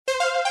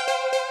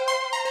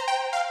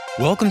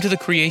Welcome to The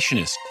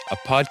Creationist, a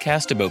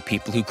podcast about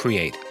people who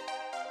create.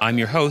 I'm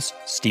your host,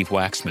 Steve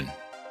Waxman.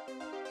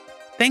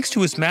 Thanks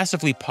to his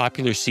massively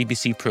popular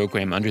CBC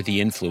program Under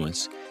the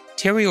Influence,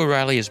 Terry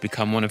O'Reilly has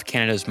become one of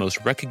Canada's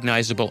most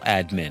recognizable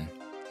ad men.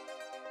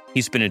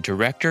 He's been a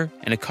director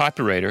and a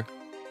copywriter,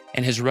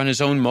 and has run his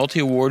own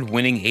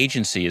multi-award-winning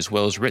agency as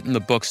well as written the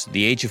books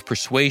The Age of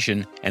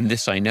Persuasion and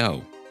This I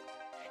Know.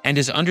 And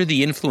his Under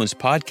the Influence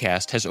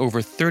podcast has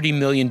over 30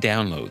 million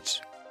downloads.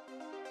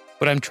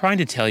 What I'm trying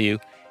to tell you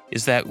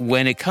is that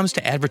when it comes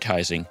to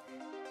advertising,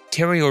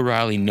 Terry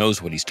O'Reilly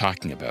knows what he's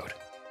talking about.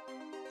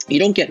 You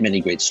don't get many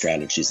great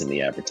strategies in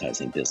the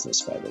advertising business,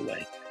 by the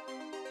way.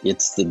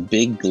 It's the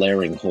big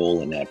glaring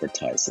hole in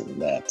advertising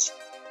that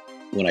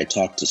when I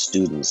talk to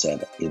students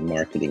in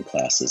marketing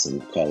classes in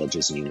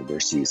colleges and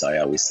universities, I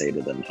always say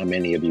to them, how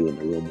many of you in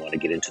the room want to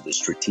get into the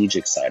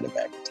strategic side of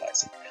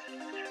advertising?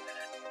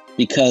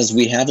 Because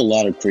we have a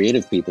lot of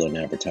creative people in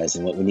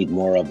advertising. What we need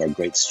more of are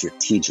great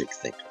strategic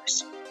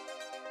thinkers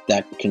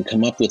that can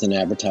come up with an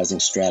advertising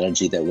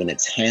strategy that when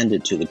it's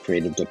handed to the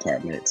creative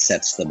department, it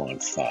sets them on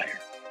fire.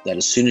 That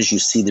as soon as you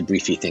see the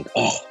brief, you think,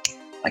 oh,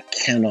 I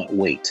cannot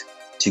wait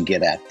to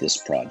get at this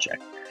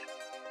project.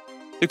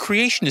 The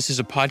Creationist is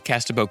a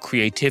podcast about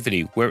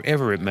creativity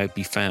wherever it might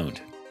be found.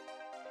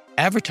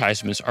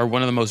 Advertisements are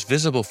one of the most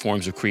visible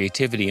forms of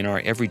creativity in our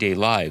everyday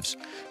lives,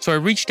 so I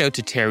reached out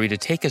to Terry to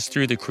take us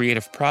through the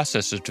creative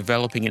process of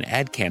developing an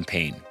ad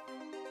campaign.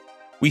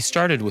 We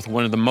started with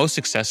one of the most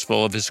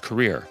successful of his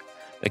career,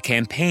 a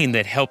campaign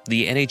that helped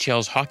the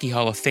NHL's Hockey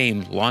Hall of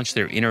Fame launch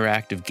their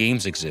interactive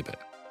games exhibit.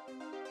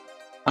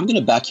 I'm going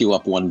to back you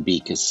up one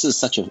beat because this is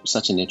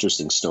such an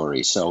interesting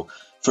story. So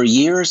for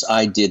years,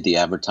 I did the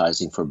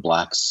advertising for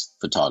Black's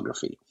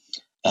Photography.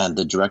 And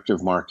the director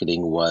of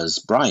marketing was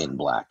Brian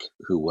Black,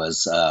 who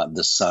was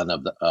the son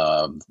of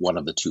one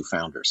of the two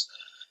founders.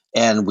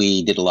 And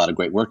we did a lot of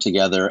great work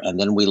together. And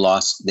then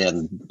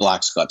then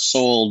Black's got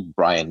sold,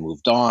 Brian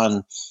moved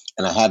on,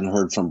 and I hadn't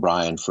heard from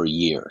Brian for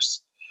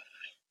years.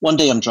 One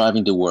day I'm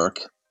driving to work,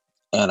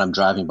 and I'm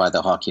driving by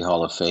the Hockey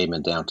Hall of Fame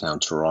in downtown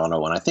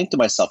Toronto, and I think to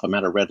myself, I'm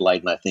at a red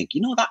light, and I think,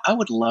 I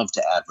would love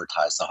to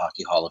advertise the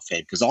Hockey Hall of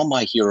Fame because all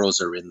my heroes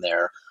are in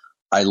there.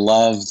 I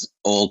loved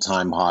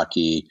old-time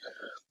hockey.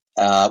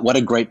 What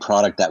a great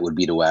product that would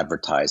be to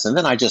advertise. And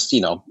then I just,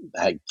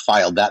 I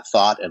filed that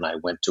thought, and I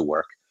went to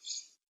work.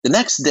 The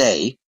next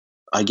day,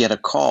 I get a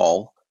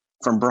call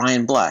from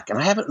Brian Black, and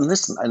I haven't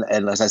listened,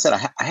 and as I said,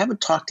 I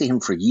haven't talked to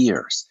him for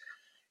years.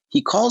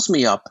 He calls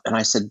me up and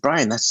I said,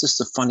 Brian, that's just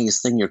the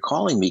funniest thing you're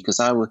calling me because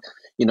I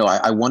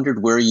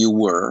wondered where you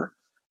were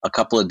a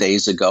couple of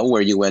days ago,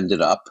 where you ended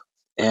up.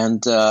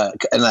 And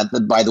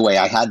by the way,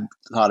 I had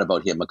thought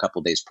about him a couple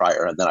of days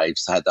prior, and then I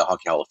just had the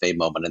Hockey Hall of Fame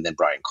moment, and then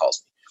Brian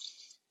calls me.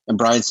 And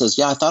Brian says,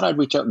 yeah, I thought I'd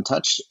reach out and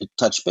touch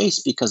base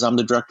because I'm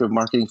the director of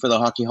marketing for the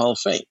Hockey Hall of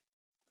Fame.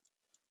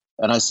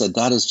 And I said,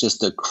 that is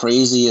just the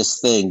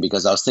craziest thing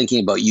because I was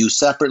thinking about you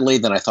separately.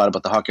 Then I thought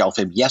about the Hockey Hall of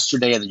Fame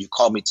yesterday, and then you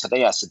called me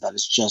today. I said, that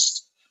is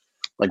just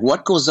like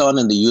what goes on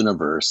in the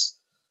universe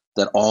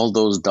that all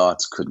those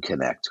dots could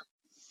connect.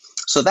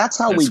 So that's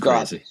how we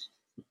got. Crazy.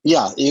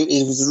 Yeah,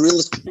 it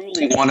was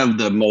really one of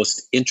the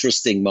most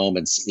interesting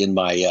moments in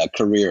my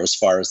career as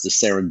far as the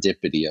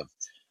serendipity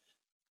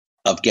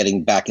of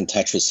getting back in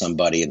touch with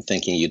somebody and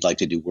thinking you'd like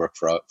to do work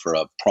for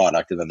a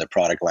product, and then the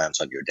product lands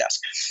on your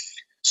desk.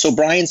 So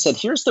Brian said,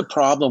 here's the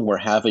problem we're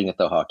having at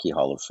the Hockey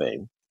Hall of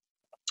Fame.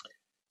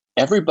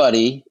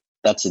 Everybody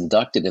that's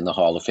inducted in the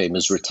Hall of Fame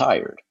is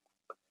retired.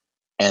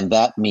 And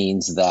that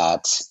means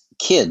that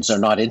kids are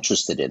not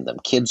interested in them.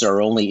 Kids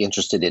are only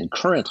interested in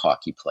current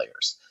hockey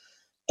players.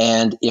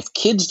 And if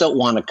kids don't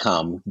want to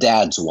come,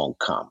 dads won't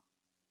come.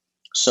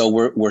 So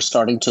we're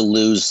starting to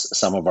lose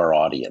some of our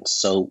audience.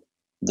 So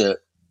the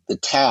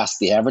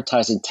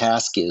advertising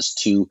task is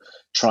to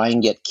try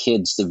and get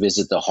kids to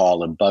visit the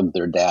hall and bug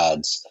their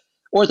dads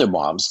or their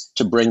moms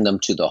to bring them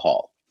to the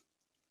hall.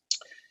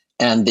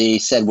 And they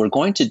said, we're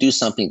going to do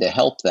something to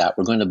help that.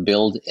 We're going to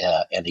build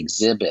an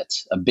exhibit,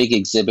 a big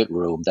exhibit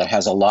room that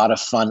has a lot of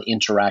fun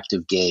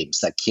interactive games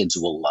that kids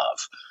will love.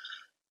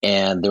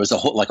 And there was a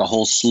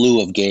whole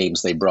slew of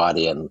games they brought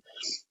in,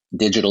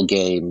 digital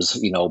games,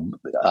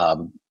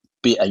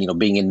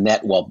 being in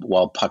net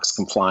while pucks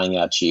come flying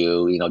at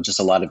you,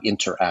 just a lot of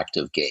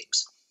interactive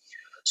games.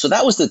 So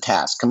that was the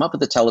task, come up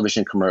with a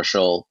television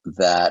commercial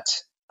that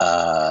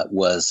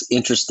was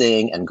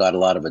interesting and got a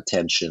lot of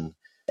attention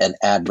and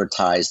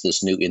advertise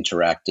this new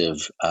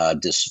interactive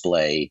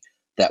display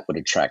that would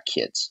attract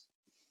kids.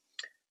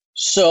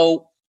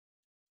 So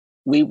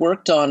we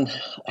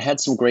had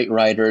some great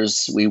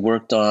writers. We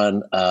worked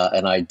on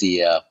an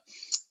idea,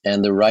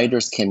 and the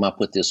writers came up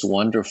with this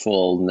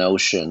wonderful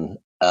notion.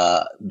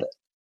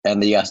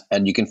 And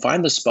you can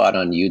find the spot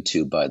on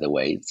YouTube, by the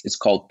way. It's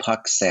called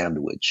Puck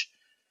Sandwich.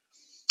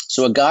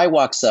 So a guy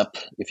walks up,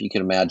 if you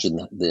can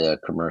imagine the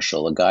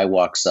commercial, a guy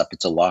walks up,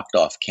 it's a locked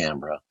off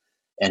camera,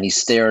 and he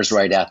stares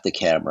right at the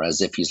camera as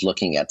if he's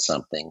looking at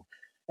something.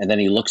 And then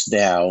he looks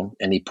down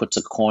and he puts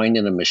a coin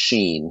in a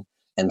machine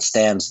and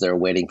stands there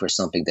waiting for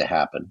something to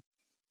happen.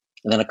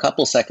 And then a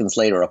couple seconds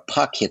later, a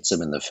puck hits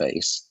him in the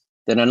face,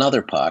 then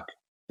another puck,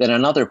 then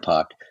another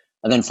puck,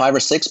 and then 5 or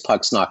 6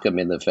 pucks knock him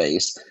in the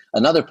face.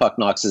 Another puck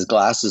knocks his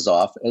glasses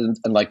off, and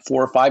like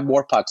 4 or 5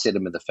 more pucks hit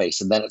him in the face,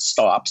 and then it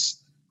stops.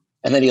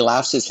 And then he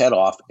laughs his head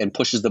off and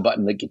pushes the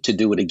button to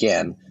do it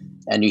again.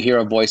 And you hear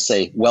a voice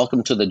say,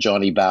 "Welcome to the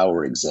Johnny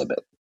Bower exhibit."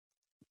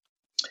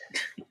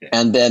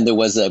 And then there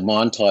was a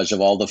montage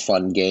of all the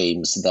fun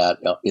games that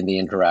in the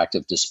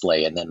interactive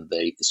display. And then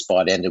the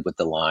spot ended with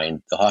the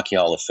line, "The Hockey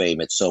Hall of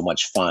Fame, it's so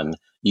much fun,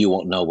 you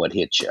won't know what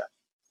hit you."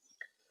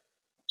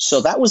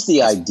 So that was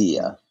the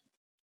idea.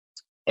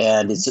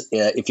 And it's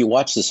if you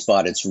watch the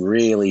spot, it's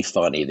really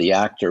funny. The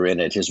actor in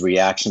it, his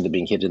reaction to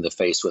being hit in the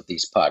face with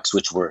these pucks,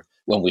 which were,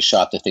 when we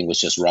shot the thing, was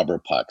just rubber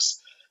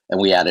pucks. And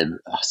we added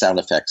sound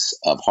effects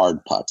of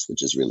hard pucks,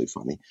 which is really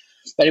funny.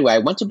 But anyway, I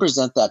went to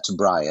present that to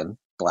Brian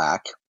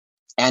Black,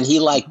 and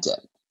he liked it.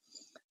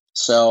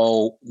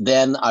 So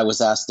then I was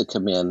asked to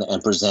come in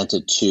and present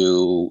it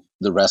to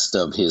the rest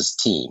of his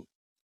team.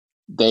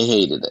 They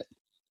hated it.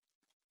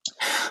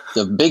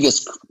 The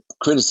biggest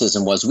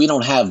criticism was, we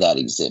don't have that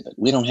exhibit.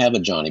 We don't have a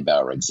Johnny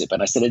Bower exhibit.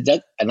 And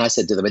I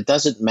said to them, it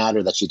doesn't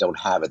matter that you don't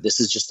have it. This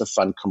is just a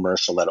fun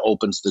commercial that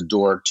opens the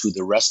door to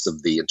the rest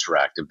of the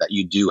interactive that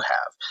you do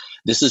have.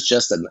 This is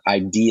just an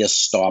idea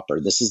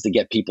stopper. This is to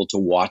get people to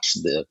watch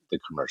the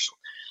commercial.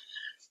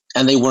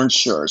 And they weren't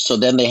sure. So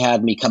then they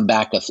had me come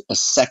back a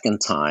second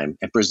time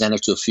and present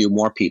it to a few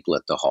more people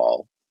at the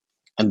hall.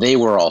 And they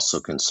were also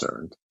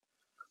concerned.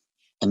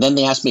 And then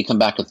they asked me to come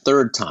back a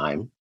third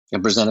time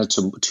and presented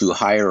to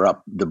higher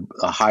up,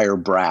 a higher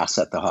brass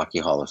at the Hockey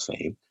Hall of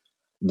Fame.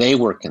 They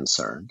were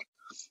concerned.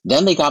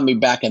 Then they got me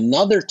back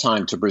another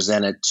time to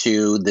present it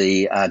to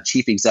the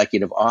chief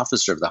executive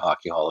officer of the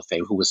Hockey Hall of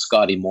Fame, who was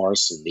Scotty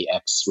Morrison, the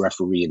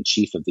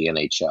ex-referee-in-chief of the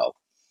NHL.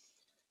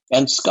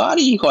 And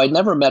Scotty, who I'd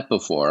never met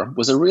before,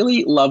 was a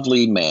really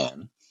lovely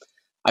man.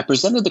 I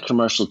presented the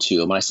commercial to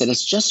him, and I said,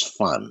 it's just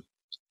fun.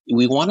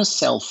 We want to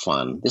sell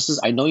fun.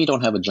 I know you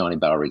don't have a Johnny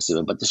Bower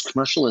exhibit, but this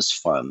commercial is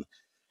fun.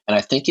 And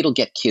I think it'll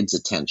get kids'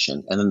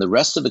 attention. And then the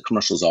rest of the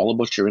commercial is all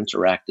about your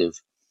interactive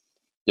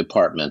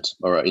department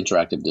or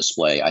interactive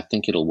display. I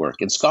think it'll work.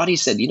 And Scotty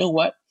said, you know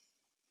what?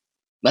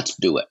 Let's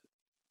do it.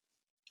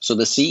 So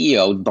the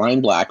CEO,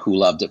 Brian Black, who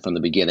loved it from the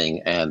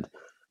beginning, and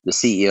the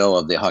CEO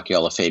of the Hockey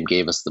Hall of Fame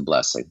gave us the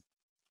blessing.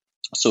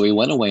 So we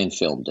went away and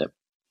filmed it.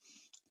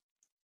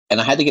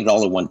 And I had to get it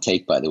all in one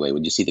take, by the way.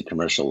 When you see the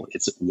commercial,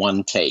 it's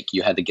one take.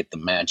 You had to get the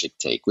magic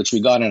take, which we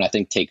got in, I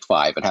think, take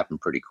 5. It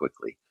happened pretty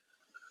quickly.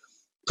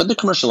 Put the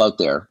commercial out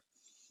there,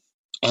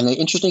 and the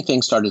interesting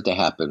thing started to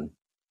happen.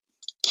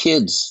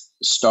 Kids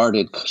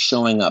started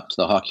showing up to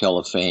the Hockey Hall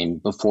of Fame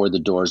before the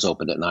doors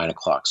opened at 9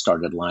 o'clock,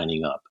 started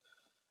lining up.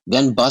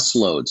 Then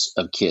busloads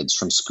of kids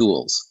from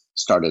schools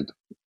started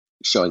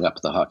showing up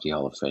at the Hockey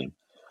Hall of Fame.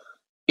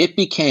 It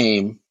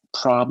became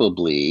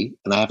probably,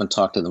 and I haven't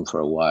talked to them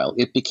for a while,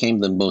 it became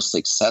the most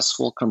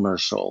successful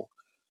commercial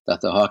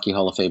that the Hockey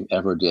Hall of Fame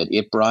ever did.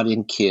 It brought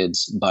in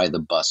kids by the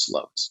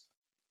busloads.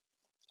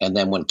 And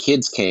then when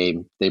kids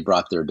came, they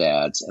brought their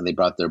dads and they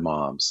brought their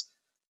moms.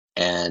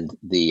 And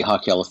the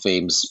Hockey Hall of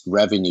Fame's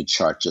revenue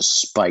chart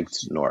just spiked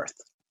north.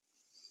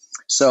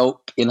 So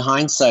in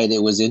hindsight,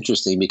 it was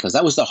interesting because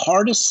that was the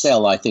hardest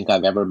sell I think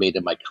I've ever made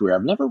in my career.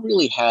 I've never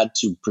really had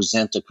to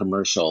present a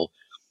commercial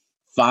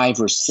 5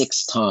 or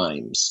 6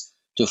 times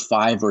to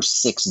 5 or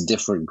 6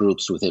 different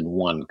groups within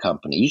one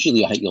company.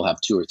 Usually you'll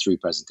have 2 or 3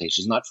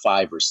 presentations, not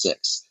 5 or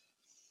 6.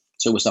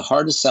 So it was the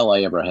hardest sell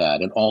I ever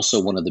had, and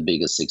also one of the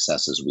biggest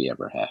successes we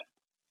ever had.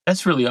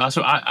 That's really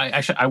awesome.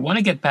 I want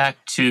to get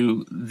back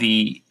to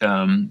the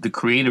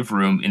creative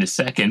room in a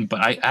second, but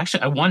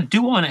I want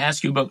to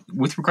ask you about,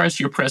 with regards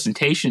to your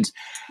presentations,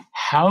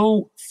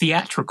 how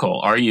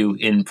theatrical are you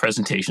in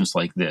presentations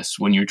like this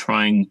when you're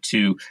trying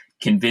to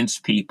convince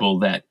people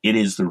that it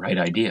is the right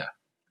idea?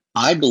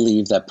 I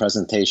believe that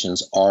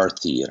presentations are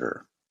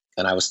theater,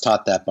 and I was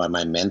taught that by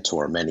my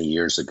mentor many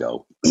years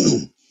ago.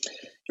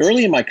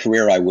 Early in my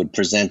career, I would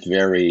present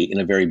in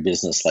a very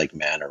business-like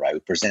manner. I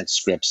would present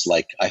scripts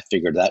like I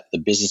figured that the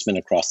businessman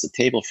across the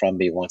table from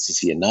me wants to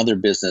see another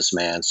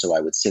businessman, so I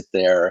would sit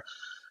there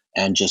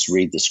and just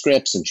read the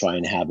scripts and try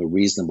and have a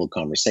reasonable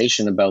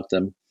conversation about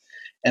them.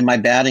 And my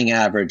batting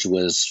average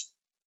was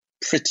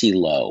pretty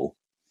low.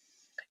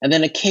 And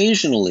then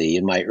occasionally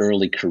in my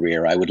early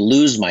career, I would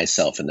lose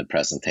myself in the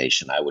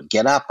presentation. I would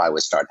get up, I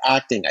would start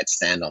acting, I'd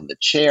stand on the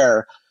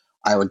chair,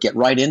 I would get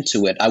right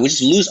into it. I would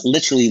just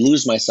literally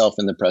lose myself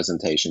in the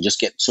presentation, just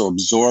get so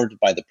absorbed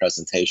by the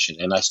presentation.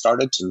 And I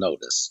started to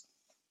notice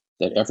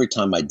that every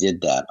time I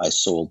did that, I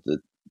sold the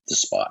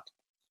spot.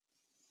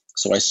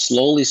 So I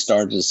slowly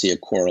started to see a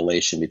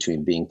correlation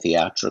between being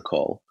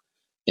theatrical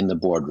in the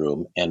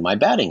boardroom and my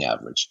batting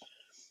average.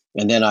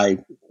 And then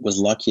I was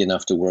lucky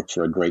enough to work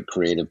for a great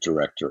creative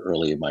director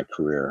early in my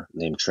career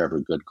named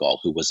Trevor Goodgall,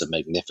 who was a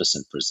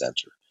magnificent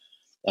presenter.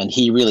 And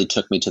he really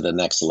took me to the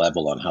next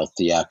level on how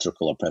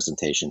theatrical a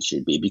presentation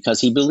should be,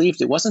 because he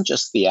believed it wasn't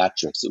just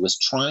theatrics. It was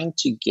trying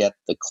to get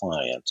the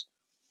client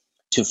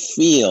to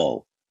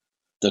feel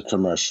the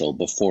commercial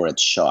before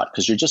it's shot.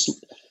 Because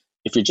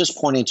if you're just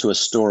pointing to a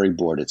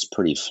storyboard, it's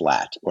pretty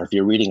flat. Or if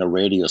you're reading a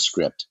radio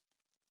script,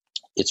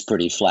 it's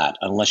pretty flat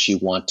unless you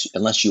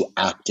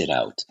act it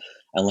out,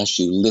 unless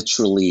you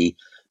literally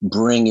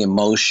bring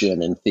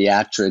emotion and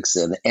theatrics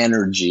and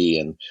energy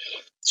and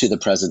to the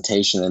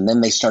presentation, and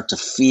then they start to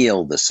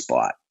feel the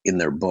spot in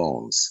their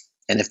bones.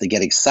 And if they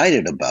get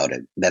excited about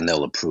it, then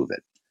they'll approve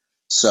it.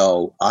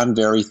 So I'm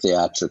very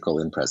theatrical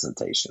in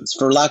presentations.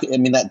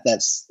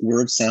 That's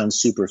word sounds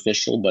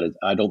superficial, but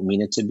I don't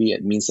mean it to be.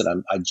 It means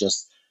that I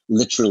just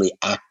literally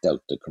act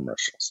out the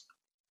commercials.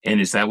 And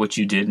is that what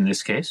you did in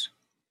this case?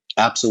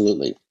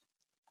 Absolutely.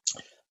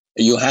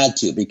 You had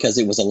to, because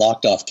it was a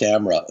locked off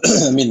camera.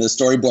 I mean, the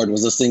storyboard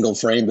was a single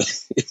frame.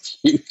 If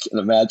you can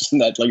imagine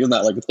that, it's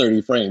not like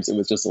 30 frames. It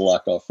was just a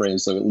locked off frame.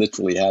 So it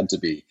literally had to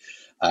be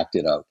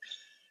acted out.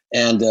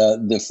 And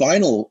the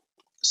final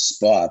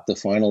spot, the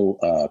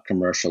final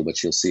commercial,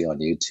 which you'll see on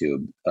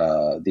YouTube,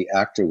 the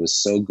actor was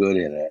so good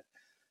in it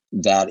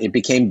that it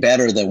became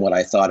better than what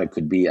I thought it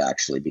could be,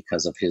 actually,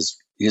 because of his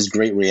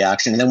great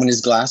reaction. And then when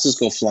his glasses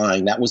go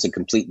flying, that was a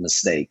complete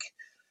mistake.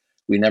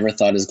 We never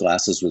thought his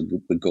glasses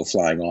would go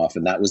flying off.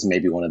 And that was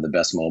maybe one of the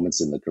best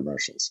moments in the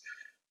commercials,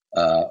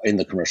 in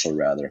the commercial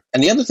rather.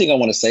 And the other thing I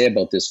want to say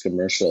about this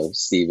commercial,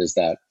 Steve, is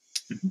that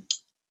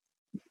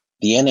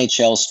the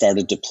NHL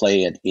started to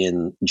play it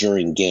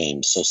during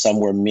games. So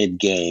somewhere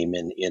mid-game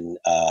in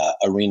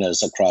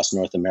arenas across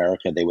North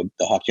America, the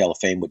Hockey Hall of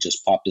Fame would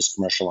just pop this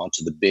commercial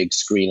onto the big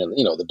screen, and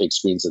the big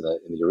screens in the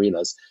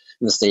arenas,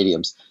 in the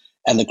stadiums,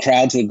 and the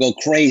crowds would go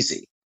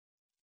crazy.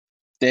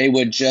 They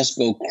would just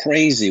go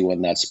crazy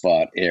when that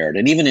spot aired.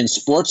 And even in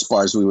sports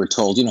bars, we were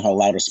told, how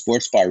loud a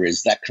sports bar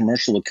is, that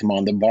commercial would come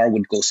on, the bar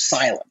would go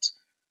silent.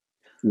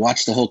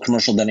 Watch the whole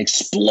commercial, then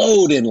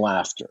explode in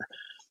laughter.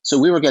 So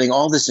we were getting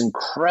all this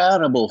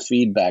incredible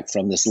feedback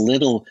from this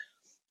little,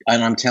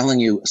 and I'm telling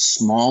you,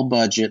 small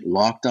budget,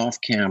 locked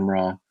off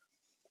camera,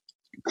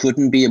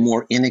 couldn't be a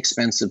more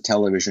inexpensive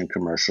television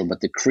commercial, but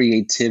the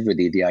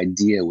creativity, the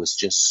idea was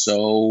just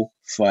so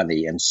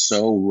funny and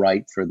so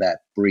right for that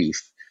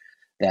brief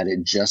that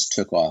it just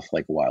took off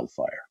like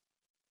wildfire.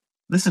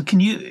 Listen,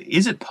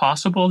 is it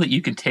possible that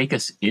you could take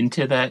us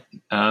into that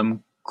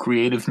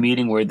creative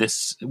meeting where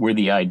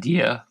the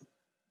idea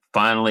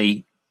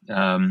finally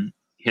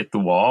hit the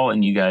wall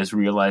and you guys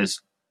realize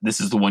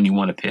this is the one you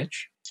want to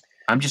pitch?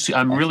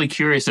 I'm really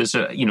curious as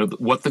to,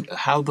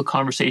 how the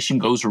conversation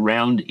goes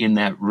around in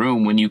that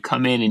room when you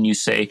come in and you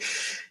say,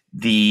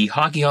 the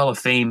Hockey Hall of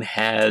Fame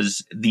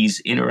has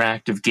these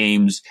interactive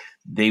games.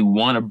 They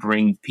want to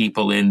bring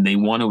people in. They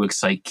want to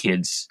excite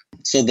kids.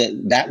 So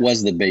that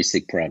was the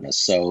basic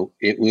premise. So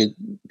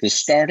the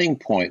starting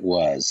point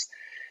was,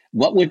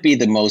 what would be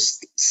the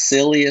most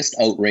silliest,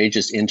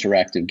 outrageous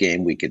interactive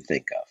game we could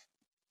think of?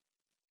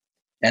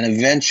 And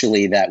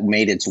eventually that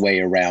made its way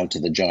around to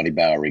the Johnny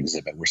Bower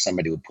exhibit, where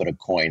somebody would put a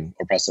coin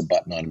or press a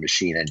button on a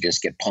machine and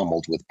just get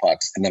pummeled with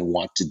pucks and then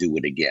want to do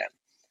it again.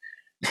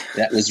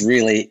 That was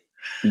really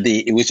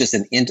it was just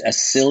a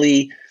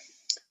silly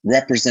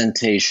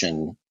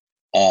representation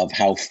of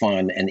how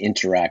fun an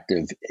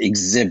interactive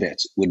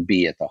exhibit would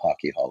be at the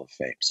Hockey Hall of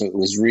Fame. So it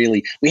was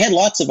really, we had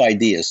lots of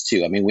ideas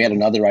too. I mean, we had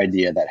another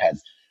idea that had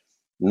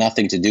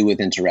nothing to do with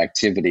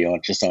interactivity,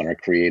 just on our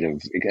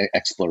creative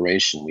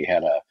exploration. We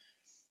had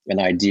an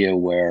idea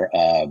where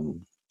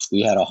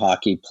we had a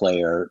hockey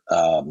player,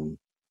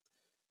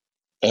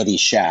 Eddie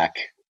Shack,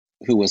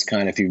 who was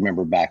kind of, if you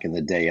remember back in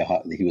the day,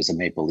 he was a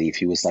Maple Leaf.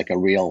 He was like a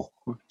real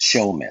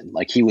showman.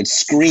 Like he would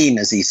scream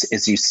as he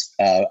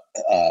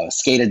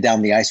skated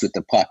down the ice with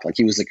the puck. Like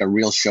he was like a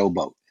real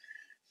showboat.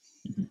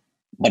 Mm-hmm.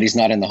 But he's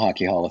not in the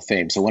Hockey Hall of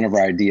Fame. So one of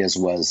our ideas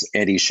was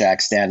Eddie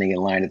Shack standing in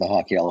line at the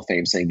Hockey Hall of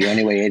Fame saying, the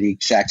only way Eddie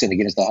Shack's going to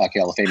get into the Hockey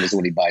Hall of Fame is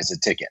when he buys a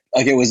ticket.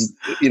 Like it was,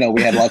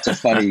 we had lots of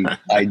funny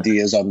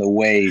ideas on the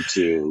way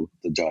to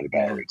the Johnny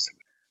Bower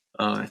exhibit.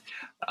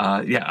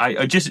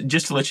 I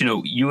just to let you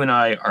know, you and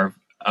I are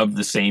of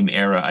the same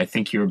era. I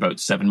think you're about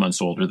 7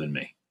 months older than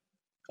me.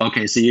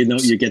 Okay, so you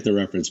get the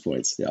reference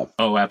points. Yeah.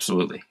 Oh,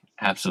 absolutely.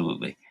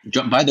 Absolutely.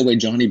 By the way,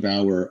 Johnny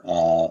Bower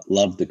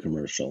loved the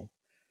commercial.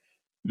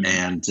 Mm-hmm.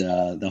 And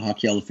the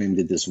Hockey Hall of Fame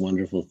did this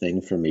wonderful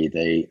thing for me.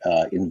 They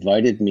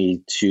invited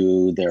me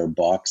to their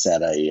box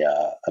at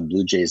a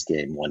Blue Jays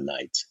game one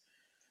night,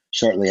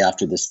 shortly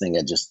after this thing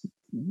had just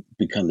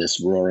become this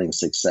roaring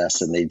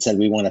success. And they said,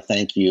 we want to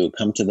thank you.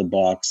 Come to the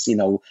box.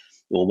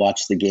 We'll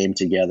watch the game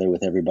together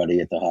with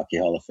everybody at the Hockey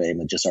Hall of Fame,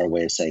 and just our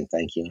way of saying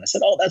thank you. And I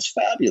said, oh, that's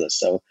fabulous.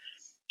 So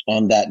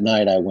on that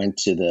night, I went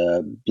to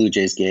the Blue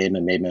Jays game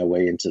and made my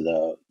way into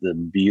the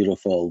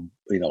beautiful,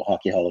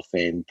 Hockey Hall of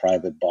Fame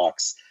private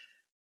box.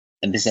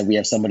 And they said, we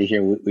have somebody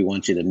here we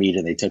want you to meet.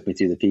 And they took me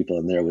through the people,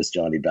 and there was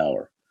Johnny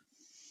Bower.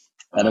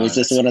 And it was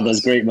just one of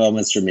those great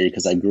moments for me,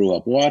 because I grew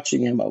up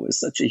watching him. I was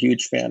such a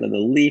huge fan of the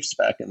Leafs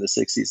back in the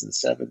 60s and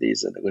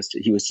 70s. And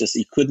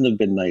he couldn't have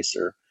been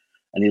nicer.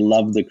 And he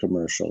loved the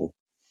commercial.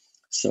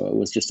 So it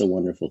was just a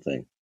wonderful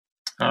thing.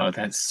 Oh,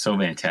 that's so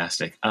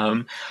fantastic.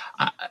 I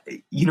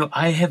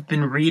have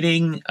been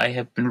reading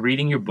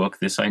your book,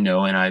 This I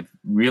Know, and I've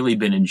really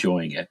been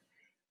enjoying it.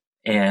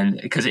 And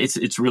because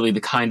it's really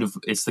the kind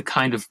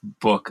of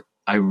book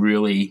I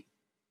really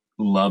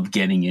love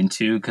getting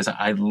into, because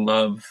I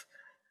love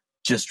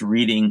just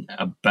reading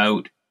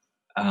about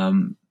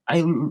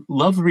I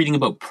love reading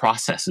about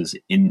processes,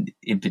 in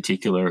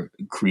particular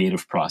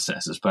creative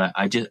processes, but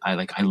I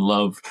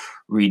love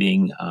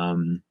reading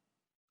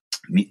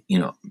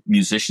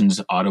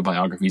musicians'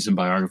 autobiographies and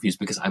biographies,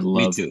 because I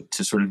love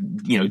to sort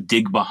of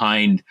dig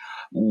behind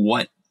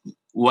what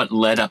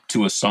led up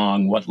to a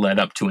song, what led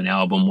up to an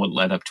album, what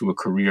led up to a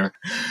career.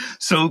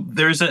 So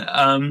there's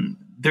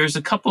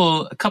a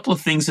couple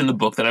of things in the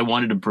book that I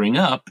wanted to bring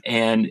up,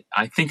 and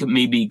I think it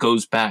maybe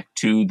goes back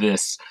to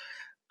this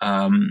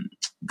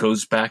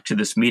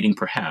meeting,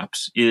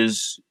 perhaps,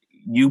 is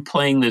you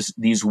playing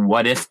these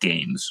what if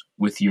games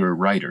with your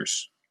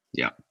writers.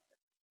 Yeah.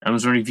 I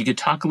was wondering if you could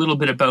talk a little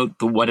bit about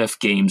the what if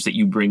games that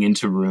you bring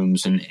into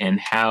rooms, and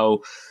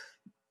how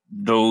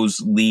those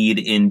lead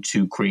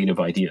into creative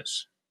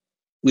ideas.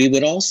 We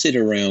would all sit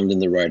around in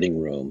the writing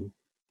room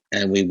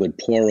and we would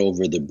pore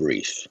over the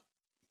brief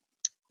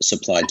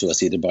supplied to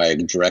us either by a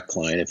direct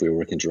client, if we were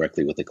working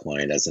directly with the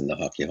client, as in the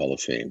Hockey Hall of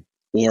Fame,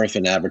 or if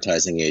an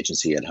advertising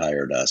agency had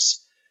hired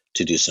us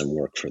to do some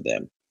work for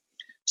them.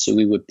 So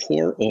we would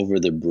pore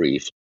over the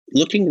brief,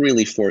 looking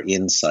really for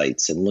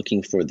insights and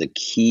looking for the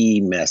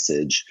key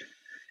message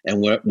and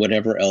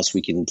whatever else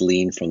we can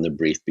glean from the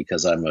brief,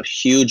 because I'm a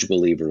huge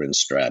believer in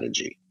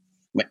strategy.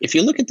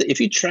 If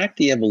you track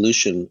the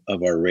evolution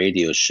of our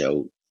radio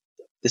show,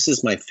 this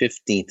is my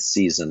 15th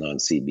season on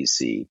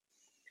CBC.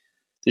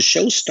 The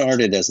show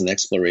started as an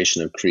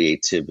exploration of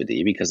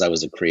creativity because I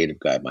was a creative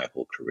guy my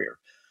whole career.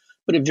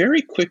 But it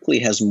very quickly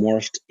has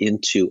morphed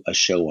into a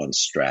show on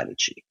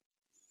strategy.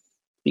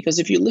 Because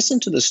if you listen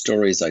to the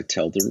stories I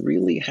tell, they're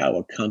really how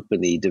a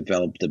company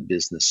developed a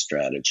business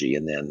strategy,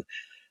 and then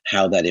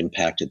how that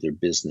impacted their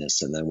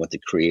business, and then what the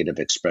creative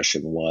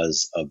expression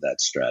was of that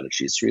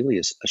strategy. It's really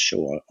a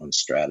show on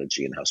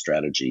strategy, and how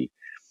strategy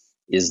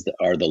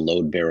are the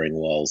load-bearing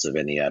walls of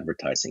any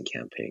advertising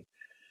campaign.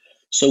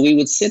 So we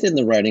would sit in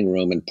the writing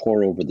room and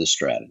pore over the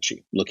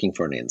strategy, looking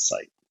for an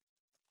insight.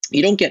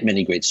 You don't get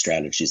many great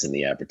strategies in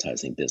the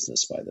advertising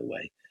business, by the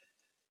way.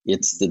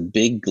 It's the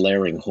big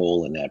glaring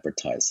hole in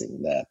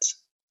advertising that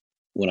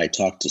when I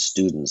talk to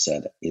students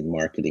in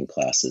marketing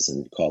classes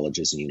in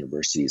colleges and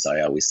universities, I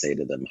always say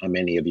to them, how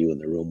many of you in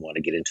the room want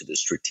to get into the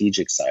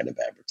strategic side of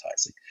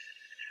advertising?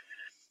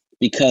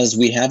 Because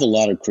we have a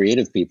lot of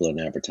creative people in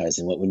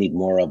advertising. What we need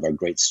more of are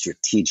great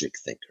strategic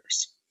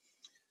thinkers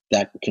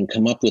that can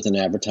come up with an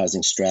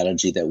advertising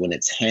strategy that when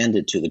it's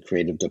handed to the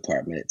creative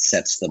department, it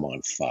sets them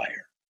on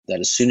fire. That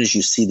as soon as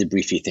you see the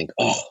brief, you think,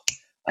 oh,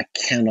 I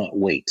cannot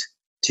wait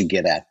to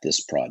get at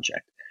this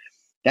project.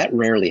 That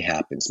rarely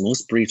happens.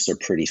 Most briefs are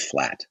pretty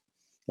flat.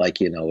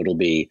 Like, it'll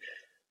be,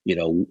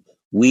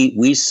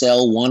 we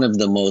sell one of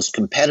the most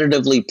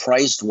competitively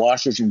priced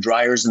washers and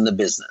dryers in the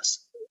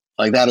business.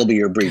 Like, that'll be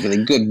your brief.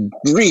 And good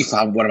grief,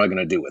 what am I going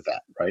to do with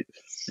that, right?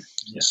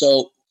 Yeah.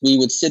 So we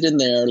would sit in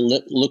there,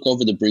 look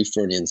over the brief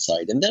for an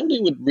insight, and then we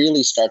would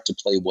really start to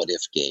play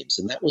what-if games.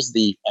 And that was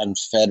the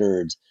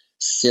unfettered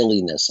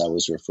silliness I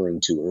was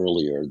referring to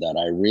earlier, that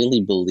I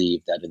really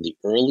believe that in the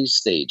early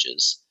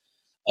stages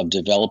of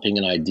developing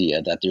an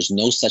idea, that there's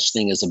no such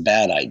thing as a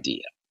bad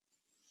idea.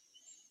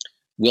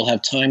 We'll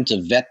have time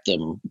to vet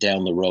them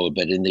down the road,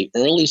 but in the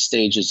early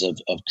stages of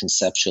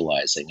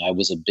conceptualizing, I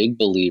was a big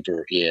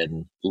believer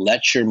in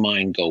let your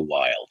mind go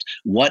wild.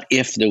 What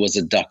if there was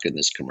a duck in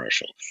this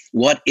commercial?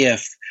 What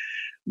if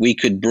we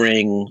could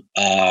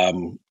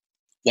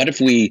what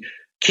if we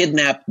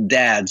kidnapped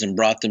dads and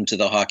brought them to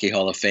the Hockey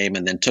Hall of Fame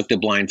and then took the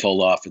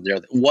blindfold off? And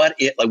what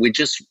if,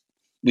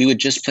 we would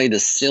just play the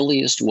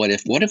silliest what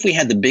if. What if we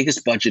had the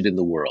biggest budget in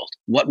the world?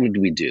 What would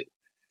we do?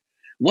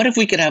 What if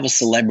we could have a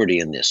celebrity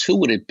in this? Who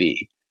would it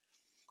be?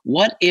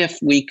 What if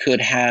we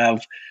could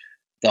have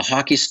the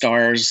hockey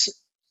stars,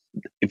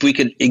 if we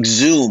could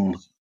exhume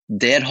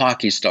dead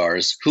hockey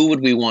stars, who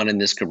would we want in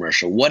this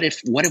commercial? What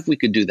if we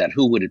could do that?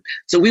 Who would it?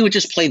 So we would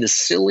just play the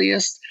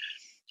silliest,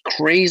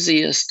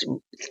 craziest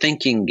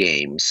thinking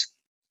games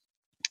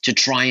to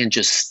try and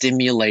just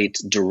stimulate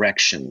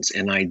directions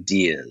and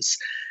ideas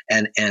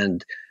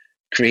and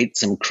create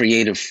some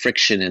creative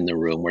friction in the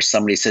room where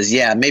somebody says,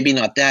 yeah, maybe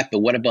not that, but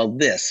what about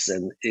this?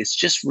 And it's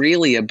just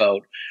really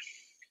about,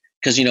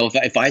 because,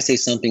 if I say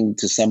something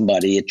to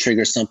somebody, it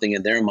triggers something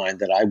in their mind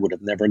that I would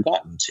have never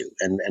gotten to.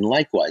 And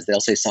likewise, they'll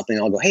say something,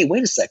 I'll go, hey,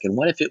 wait a second,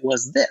 what if it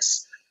was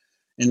this?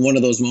 And one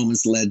of those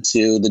moments led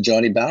to the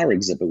Johnny Bauer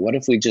exhibit. What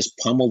if we just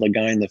pummeled a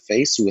guy in the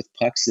face with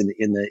pucks in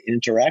the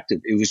interactive?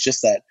 It was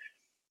just that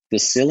the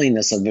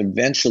silliness of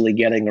eventually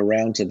getting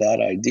around to that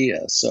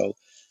idea. So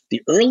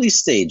the early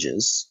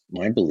stages,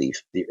 my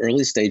belief, the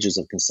early stages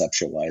of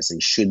conceptualizing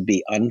should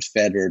be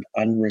unfettered,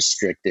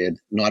 unrestricted,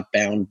 not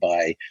bound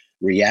by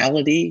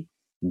reality,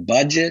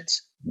 budget,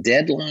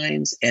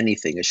 deadlines,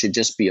 anything. It should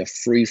just be a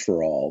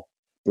free-for-all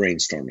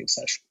brainstorming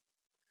session.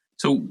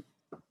 So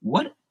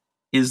what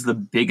is the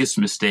biggest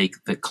mistake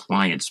that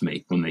clients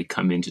make when they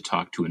come in to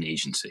talk to an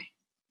agency?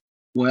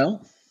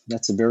 Well,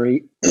 That's a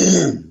very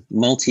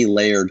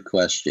multi-layered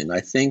question.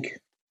 I think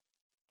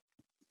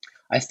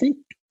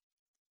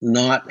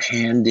not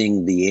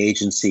handing the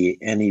agency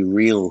any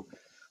real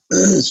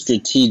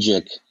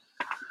strategic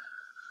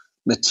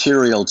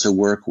material to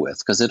work with,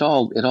 because it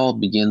all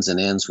begins and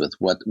ends with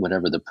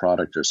whatever the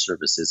product or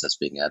service is that's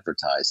being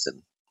advertised,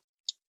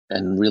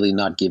 and really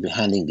not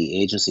handing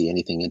the agency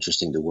anything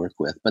interesting to work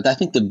with. But I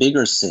think the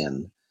bigger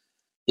sin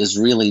is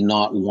really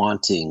not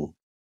wanting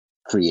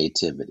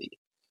creativity,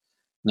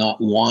 not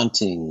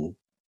wanting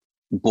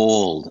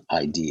bold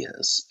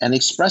ideas, and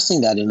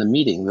expressing that in a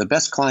meeting. The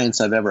best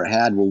clients I've ever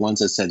had were ones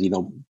that said,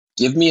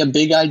 give me a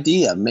big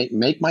idea,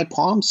 make my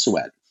palms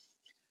sweat.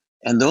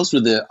 And those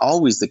were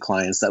always the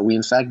clients that we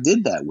in fact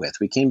did that with.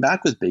 We came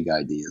back with big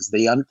ideas.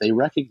 They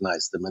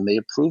recognized them and they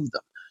approved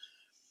them.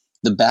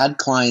 The bad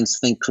clients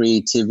think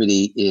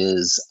creativity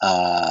is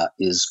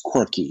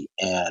quirky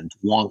and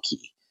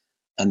wonky,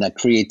 and that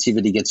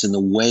creativity gets in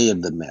the way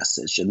of the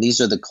message. And these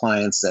are the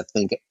clients that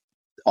think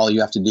all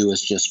you have to do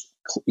is just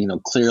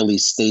clearly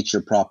state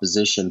your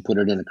proposition, put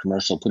it in a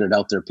commercial, put it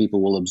out there,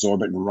 people will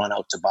absorb it and run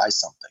out to buy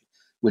something,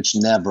 which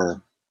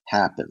never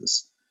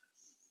happens.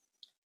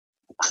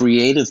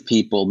 Creative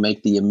people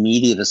make the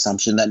immediate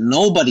assumption that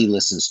nobody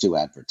listens to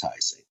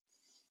advertising.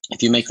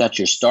 If you make that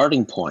your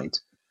starting point,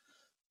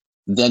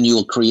 then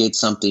you'll create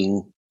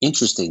something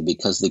interesting,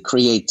 because the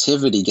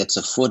creativity gets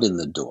a foot in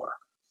the door.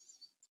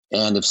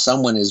 And if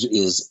someone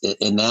is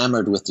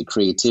enamored with the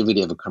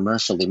creativity of a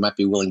commercial, they might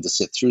be willing to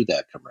sit through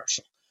that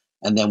commercial.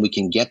 And then we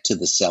can get to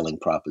the selling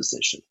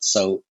proposition.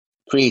 So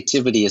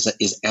creativity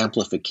is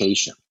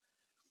amplification.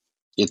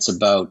 It's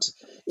about,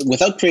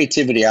 without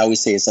creativity, I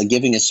always say it's like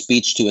giving a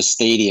speech to a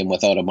stadium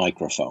without a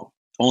microphone.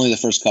 Only the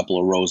first couple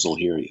of rows will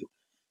hear you.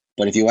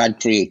 But if you add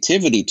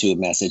creativity to a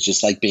message,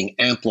 it's like being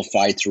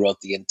amplified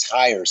throughout the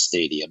entire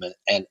stadium,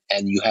 and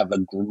you have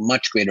a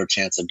much greater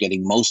chance of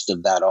getting most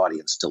of that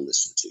audience to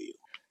listen to you.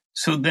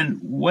 So then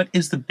what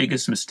is the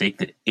biggest mistake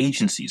that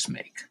agencies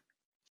make?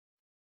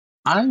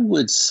 I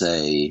would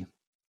say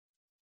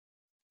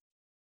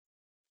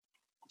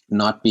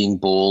not being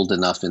bold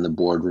enough in the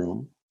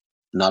boardroom,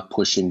 not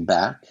pushing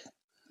back.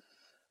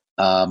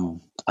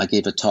 I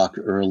gave a talk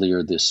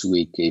earlier this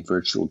week, a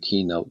virtual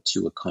keynote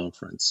to a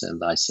conference,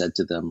 and I said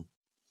to them,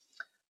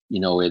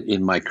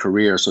 in my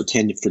career, for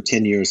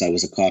 10 years I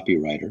was a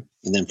copywriter,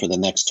 and then for the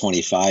next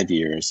 25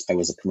 years I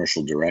was a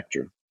commercial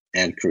director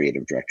and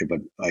creative director,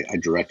 but I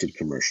directed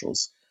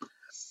commercials.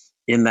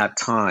 In that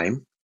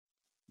time,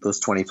 those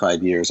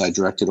 25 years, I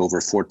directed over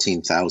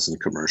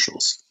 14,000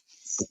 commercials.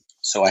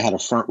 So I had a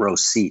front row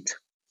seat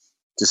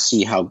to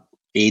see how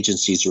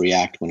agencies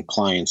react when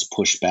clients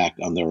push back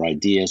on their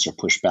ideas or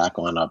push back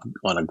on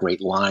a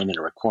great line in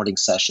a recording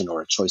session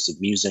or a choice of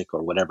music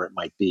or whatever it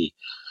might be.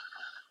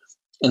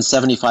 And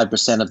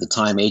 75% of the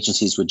time,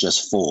 agencies would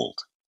just fold.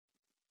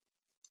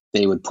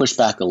 They would push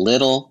back a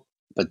little,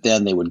 but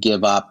then they would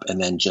give up and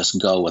then just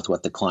go with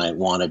what the client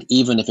wanted,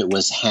 even if it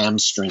was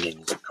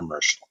hamstringing the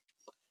commercial.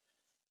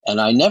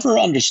 And I never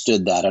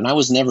understood that, and I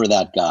was never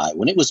that guy.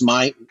 When it was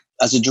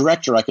as a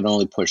director, I could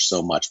only push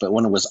so much, but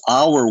when it was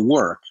our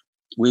work,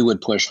 we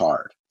would push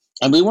hard.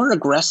 And we weren't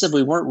aggressive,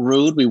 we weren't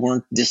rude, we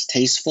weren't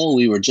distasteful,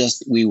 we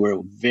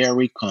were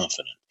very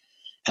confident.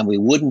 And we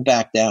wouldn't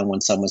back down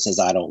when someone says,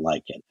 I don't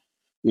like it.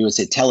 We would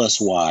say, tell us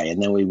why.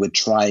 And then we would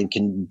try and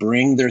can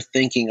bring their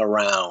thinking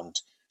around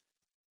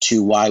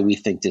to why we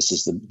think this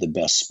is the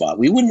best spot.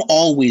 We wouldn't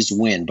always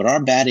win, but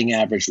our batting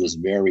average was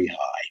very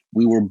high.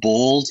 We were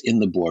bold in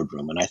the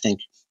boardroom. And I think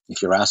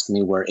if you're asking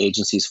me where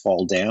agencies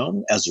fall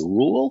down, as a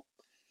rule,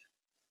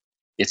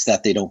 it's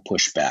that they don't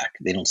push back.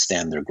 They don't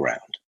stand their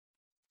ground.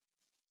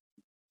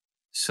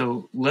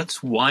 So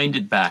let's wind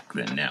it back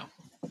then now.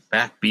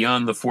 Back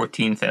beyond the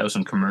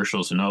 14,000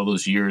 commercials and all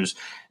those years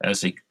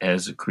as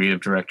a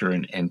creative director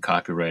and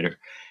copywriter.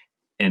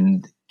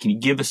 And can you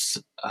give us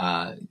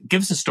a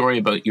story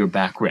about your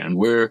background,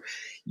 where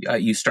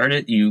you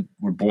started? You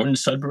were born in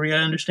Sudbury, I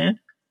understand.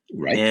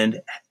 Right.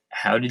 And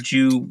how did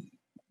you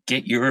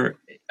get your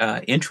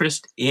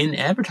interest in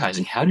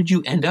advertising? How did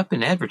you end up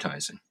in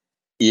advertising?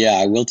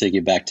 Yeah, I'm going to take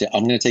you back to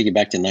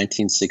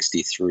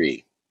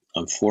 1963.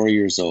 I'm 4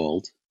 years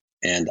old,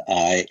 and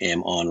I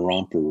am on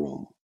Romper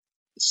Room.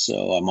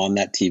 So I'm on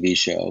that TV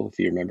show, if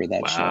you remember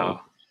that show.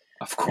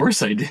 Of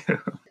course I do.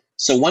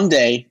 So one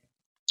day,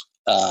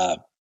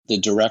 the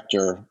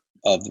director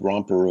of the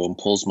Romper Room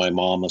pulls my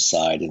mom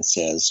aside and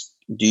says,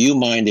 do you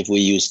mind if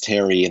we use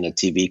Terry in a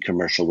TV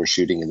commercial we're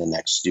shooting in the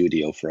next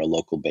studio for a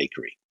local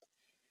bakery?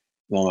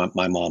 Well,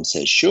 my mom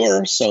says,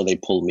 sure. So they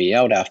pull me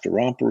out after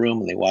Romper Room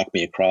and they walk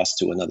me across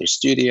to another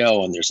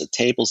studio, and there's a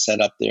table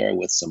set up there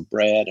with some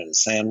bread and a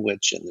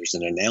sandwich, and there's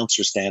an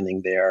announcer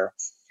standing there.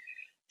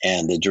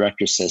 And the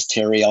director says,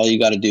 Terry, all you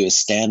got to do is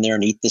stand there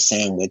and eat the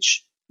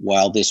sandwich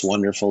while this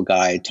wonderful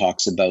guy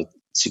talks about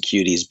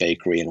Security's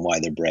Bakery and why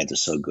their bread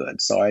is so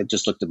good. So I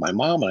just looked at my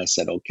mom and I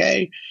said,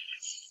 okay.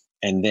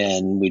 And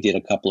then we did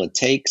a couple of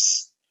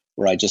takes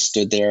where I just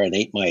stood there and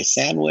ate my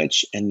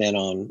sandwich. And then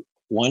on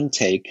one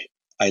take,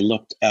 I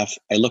looked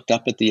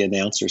up at the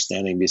announcer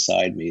standing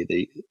beside me,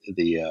 the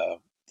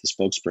the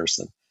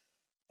spokesperson.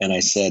 And I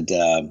said,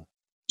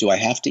 do I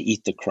have to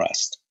eat the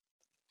crust?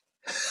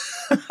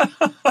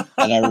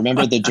 And I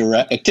remember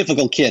a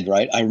typical kid,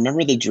 right? I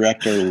remember the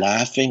director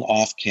laughing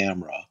off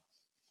camera.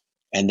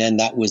 And then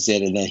that was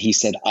it. And then he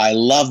said, I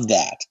love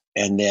that.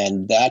 And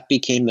then that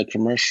became the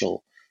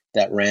commercial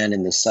that ran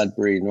in the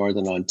Sudbury,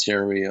 Northern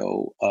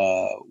Ontario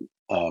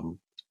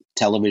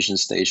television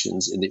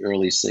stations in the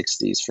early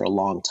 60s for a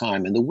long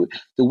time. And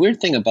the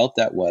weird thing about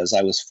that was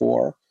I was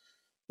 4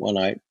 when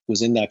I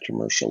was in that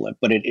commercial,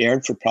 but it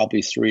aired for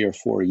probably 3 or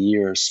 4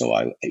 years.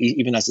 So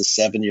even as a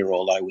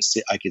 7-year-old,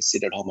 I could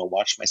sit at home and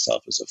watch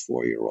myself as a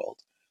 4-year-old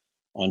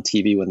on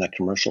TV when that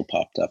commercial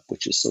popped up,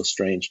 which is so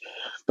strange.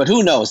 But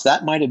who knows?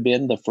 That might have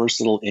been the first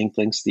little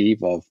inkling,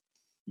 Steve, of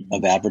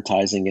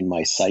advertising in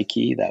my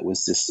psyche. That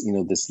was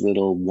this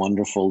little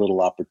wonderful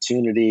little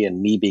opportunity,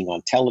 and me being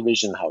on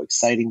television, how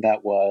exciting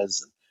that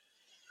was.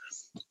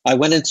 I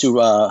went into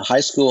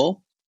high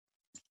school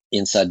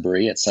in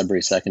Sudbury at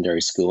Sudbury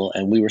Secondary School,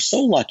 and we were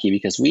so lucky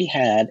because we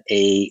had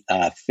a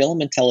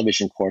film and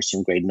television course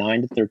from grade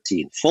 9 to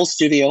 13, full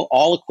studio,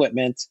 all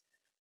equipment,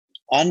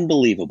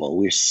 unbelievable.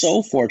 We're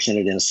so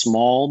fortunate in a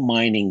small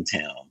mining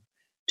town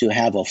to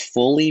have a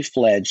fully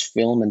fledged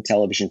film and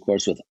television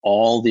course with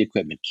all the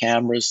equipment,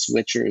 cameras,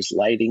 switchers,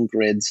 lighting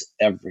grids,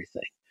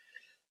 everything.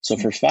 So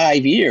for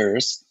 5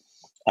 years,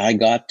 I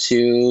got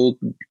to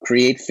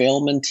create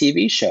film and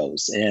TV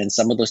shows, and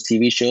some of those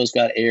TV shows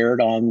got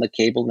aired on the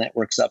cable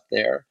networks up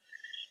there.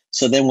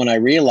 So then when I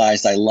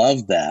realized I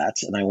loved that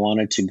and I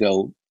wanted to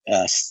go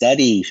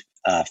study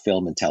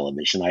film and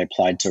television, I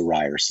applied to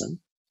Ryerson.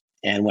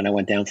 And when I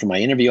went down for my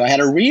interview, I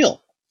had a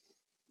reel.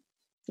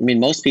 I mean,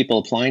 most people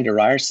applying to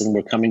Ryerson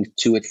were coming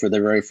to it for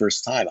the very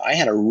first time. I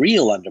had a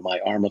reel under my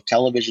arm of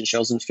television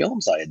shows and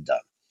films I had done.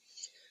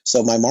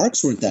 So my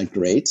marks weren't that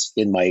great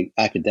in my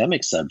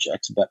academic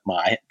subjects, but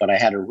I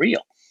had a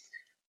reel,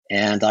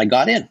 and I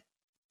got in.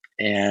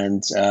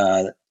 And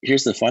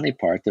here's the funny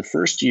part. The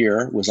first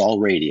year was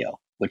all radio,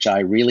 which I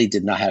really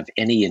did not have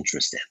any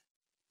interest in.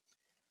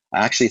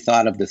 I actually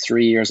thought of the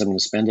 3 years I'm going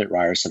to spend at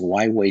Ryerson,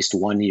 why waste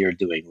 1 year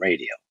doing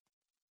radio?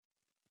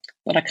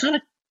 But I kind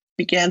of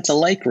began to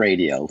like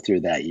radio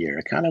through that year.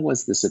 It kind of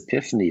was this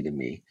epiphany to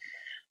me.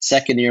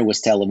 Second year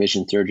was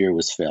television, third year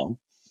was film.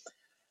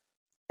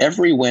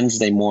 Every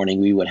Wednesday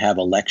morning, we would have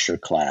a lecture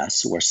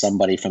class where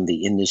somebody from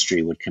the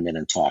industry would come in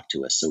and talk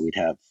to us. So we'd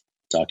have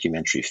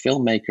documentary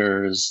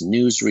filmmakers,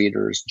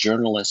 newsreaders,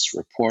 journalists,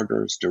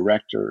 reporters,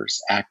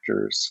 directors,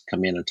 actors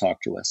come in and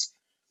talk to us.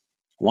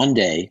 One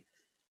day,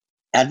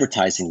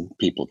 advertising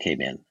people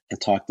came in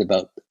and talked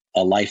about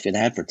a life in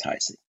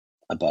advertising,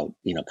 about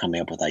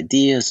coming up with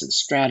ideas and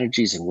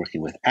strategies and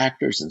working with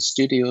actors and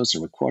studios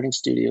and recording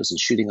studios and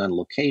shooting on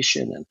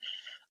location and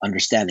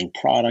understanding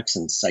products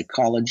and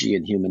psychology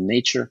and human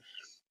nature.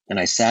 And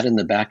I sat in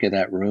the back of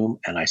that room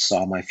and I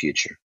saw my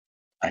future.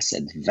 I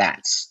said,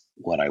 that's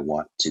what I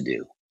want to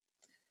do.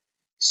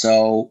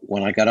 So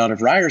when I got out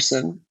of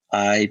Ryerson,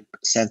 I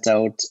sent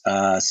out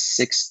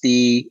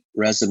 60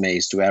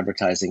 resumes to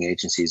advertising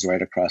agencies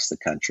right across the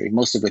country,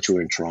 most of which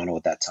were in Toronto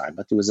at that time.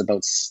 But there was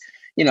about,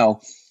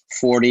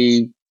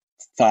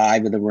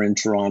 45 of them were in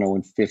Toronto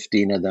and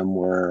 15 of them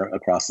were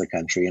across the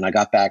country. And I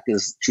got back,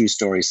 this true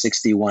story,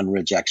 61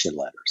 rejection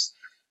letters.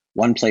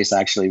 One place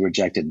actually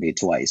rejected me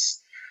twice.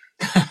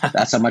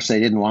 That's how much they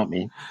didn't want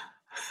me.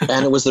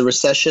 And it was the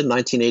recession,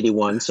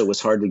 1981, so it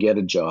was hard to get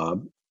a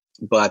job.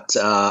 But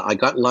I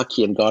got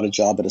lucky and got a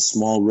job at a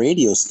small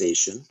radio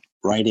station,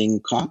 writing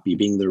copy,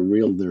 being their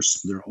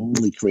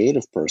only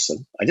creative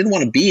person. I didn't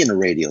want to be in a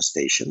radio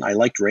station. I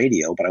liked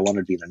radio, but I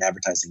wanted to be in an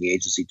advertising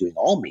agency doing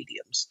all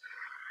mediums.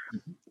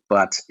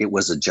 But it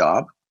was a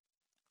job,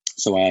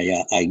 so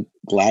I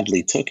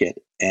gladly took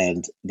it,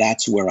 and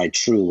that's where I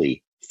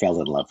truly fell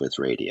in love with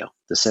radio,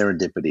 the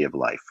serendipity of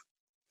life.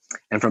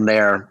 And from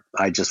there,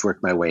 I just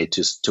worked my way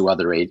to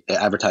other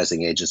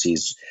advertising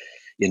agencies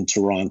in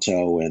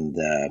Toronto, and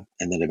then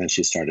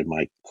eventually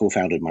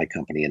co-founded my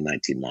company in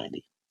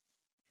 1990.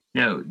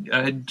 Now,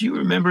 do you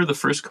remember the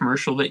first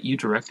commercial that you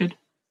directed?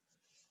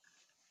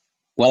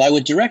 Well, I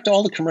would direct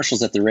all the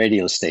commercials at the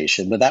radio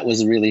station, but that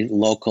was really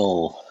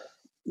local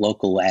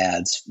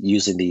ads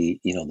using the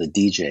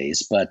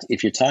DJs. But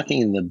if you're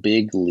talking in the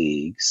big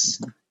leagues,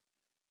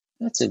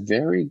 that's a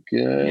very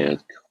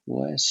good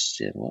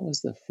question. What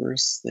was the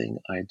first thing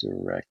I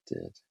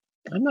directed?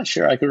 I'm not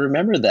sure I could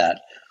remember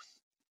that.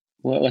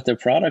 What the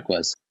product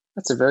was.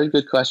 That's a very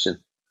good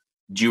question.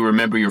 Do you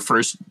remember your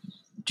first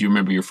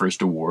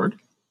award?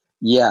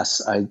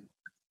 Yes, I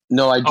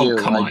do.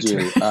 I do.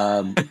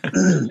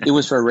 It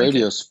was for a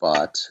radio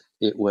spot.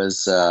 It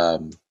was. I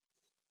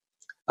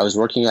was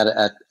working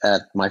at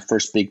my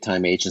first big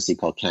time agency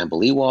called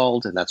Campbell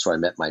Ewald, and that's where I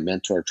met my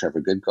mentor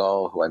Trevor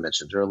Goodgall, who I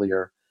mentioned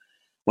earlier.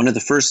 One of the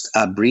first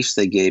briefs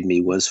they gave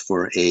me was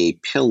for a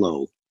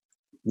pillow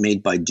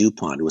made by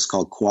DuPont. It was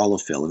called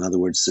Qualifil. In other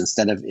words,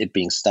 instead of it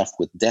being stuffed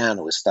with down,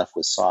 it was stuffed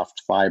with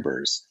soft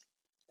fibers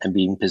and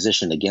being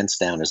positioned against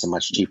down as a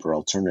much cheaper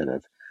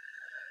alternative.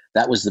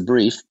 That was the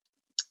brief.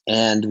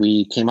 And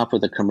we came up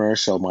with a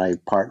commercial. My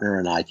partner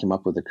and I came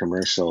up with a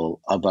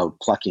commercial about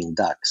plucking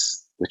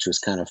ducks, which was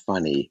kind of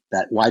funny.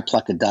 That why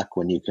pluck a duck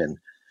when you can,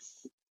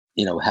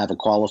 have a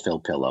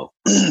Qualifill pillow?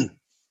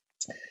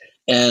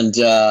 And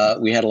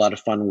we had a lot of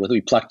fun with.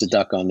 We plucked a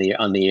duck on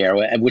the air,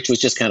 which was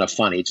just kind of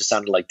funny. It just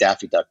sounded like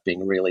Daffy Duck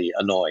being really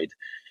annoyed.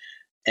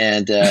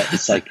 And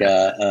it's like,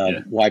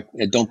 Yeah. why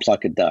don't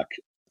pluck a duck?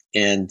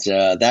 And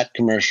that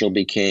commercial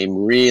became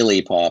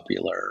really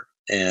popular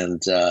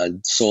and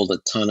sold a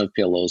ton of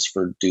pillows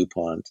for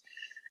DuPont,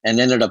 and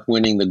ended up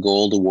winning the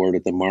gold award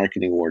at the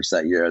marketing awards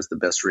that year as the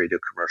best radio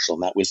commercial.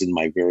 And that was in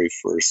my very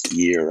first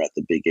year at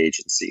the big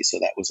agency. So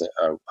that was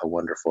a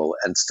wonderful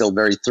and still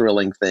very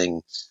thrilling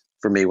thing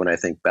for me when I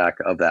think back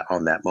of that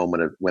on that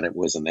moment of when it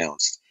was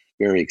announced.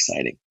 Very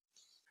exciting.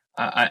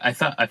 I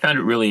found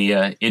it really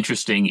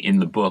interesting in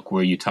the book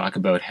where you talk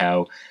about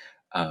how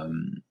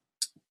um,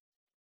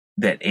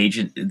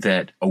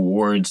 that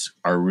awards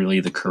are really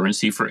the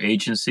currency for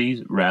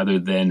agencies rather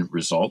than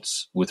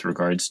results with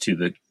regards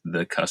to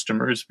the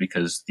customers,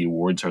 because the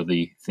awards are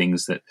the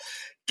things that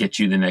get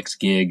you the next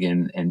gig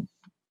and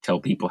tell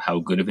people how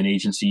good of an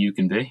agency you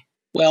can be.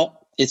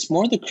 Well, it's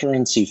more the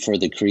currency for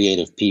the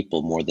creative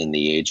people more than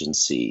the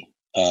agency.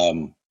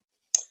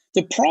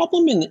 The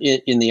problem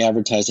in the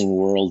advertising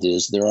world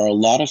is there are a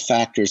lot of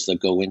factors that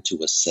go into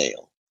a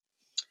sale.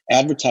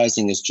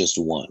 Advertising is just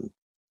one.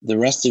 The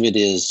rest of it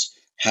is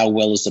how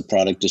well is the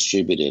product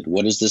distributed?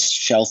 What is the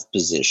shelf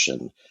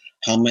position?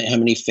 How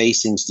many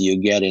facings do you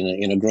get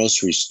in a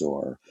grocery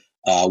store?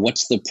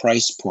 What's the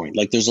price point?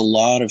 Like there's a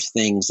lot of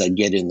things that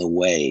get in the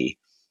way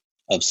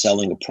of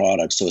selling a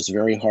product. So it's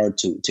very hard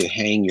to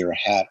hang your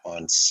hat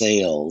on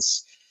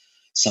sales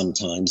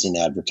sometimes in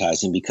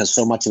advertising because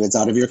so much of it's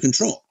out of your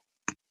control.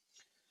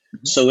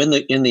 So in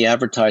the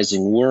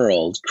advertising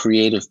world,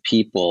 creative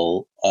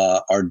people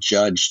are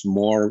judged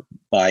more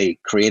by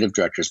creative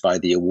directors by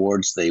the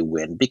awards they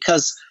win,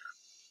 because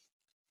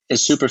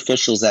as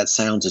superficial as that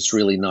sounds, it's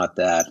really not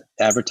that.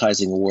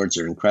 Advertising awards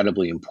are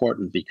incredibly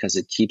important because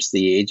it keeps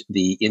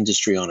the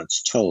industry on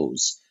its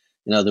toes.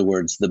 In other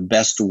words, the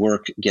best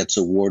work gets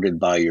awarded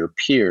by your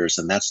peers,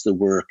 and that's the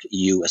work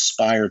you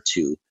aspire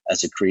to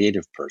as a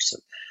creative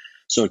person.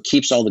 So it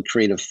keeps all the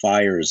creative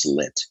fires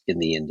lit in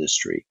the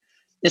industry.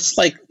 It's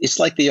like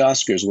the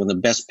Oscars. When the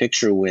best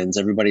picture wins,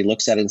 everybody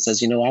looks at it and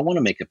says, I want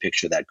to make a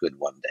picture that good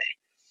one day.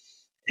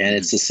 And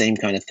it's the same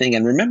kind of thing.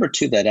 And remember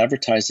too that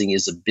advertising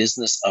is a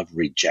business of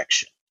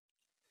rejection.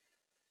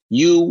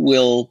 You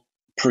will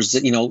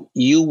present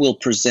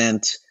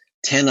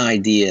 10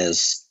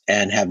 ideas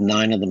and have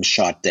 9 of them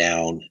shot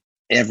down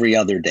every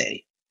other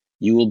day.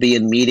 You will be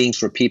in meetings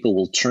where people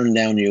will turn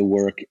down your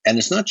work. And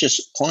it's not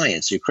just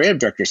clients. Your creative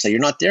directors say, you're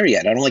not there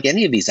yet. I don't like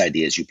any of these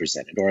ideas you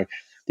presented. Or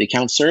the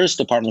account service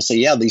department will say,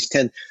 yeah,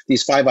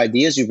 these 5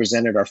 ideas you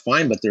presented are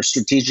fine, but they're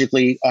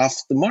strategically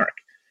off the mark,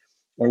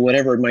 or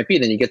whatever it might be.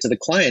 Then you get to the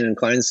client, and the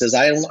client says,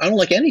 I don't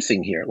like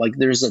anything here. Like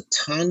there's a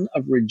ton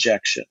of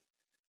rejection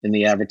in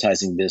the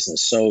advertising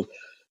business. So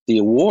the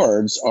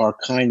awards are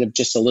kind of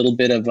just a little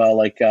bit of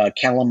like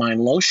calamine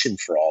lotion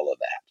for all of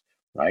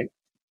that, right?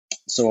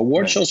 So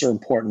award shows are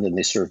important, and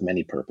they serve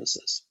many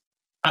purposes.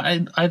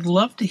 I'd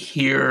love to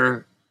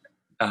hear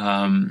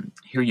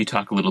you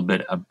talk a little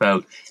bit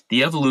about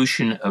the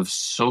evolution of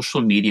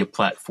social media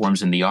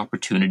platforms and the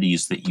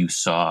opportunities that you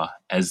saw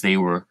as they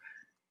were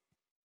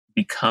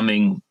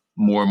becoming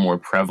more and more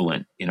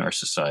prevalent in our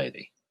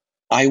society.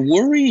 I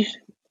worry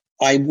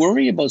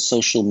about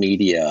social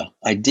media.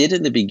 I did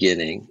in the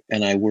beginning,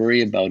 and I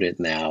worry about it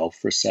now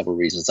for several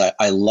reasons.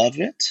 I love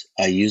it.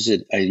 I use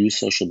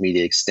social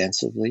media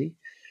extensively.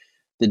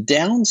 The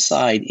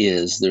downside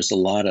is there's a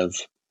lot of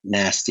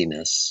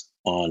nastiness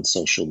on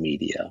social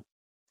media,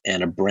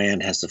 and a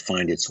brand has to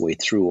find its way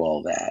through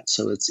all that.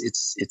 So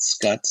it's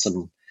got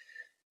some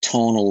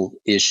tonal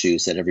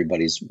issues that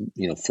everybody's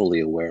fully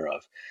aware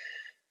of.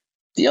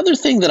 The other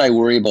thing that I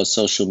worry about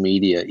social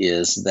media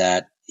is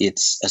that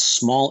it's a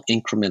small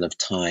increment of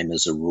time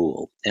as a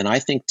rule, and I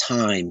think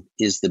time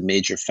is the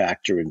major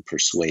factor in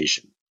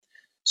persuasion.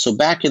 So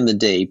back in the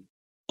day,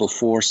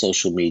 before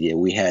social media,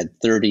 we had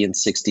 30 and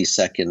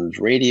 60-second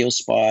radio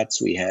spots.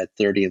 We had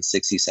 30 and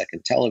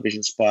 60-second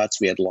television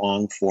spots. We had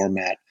long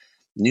format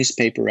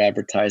newspaper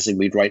advertising.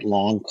 We'd write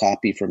long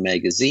copy for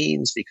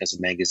magazines because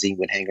a magazine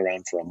would hang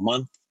around for a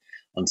month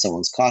on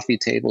someone's coffee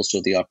table.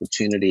 So the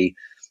opportunity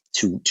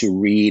to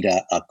read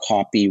a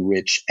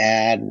copy-rich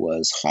ad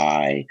was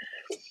high.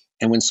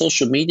 And when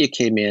social media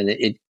came in,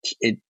 it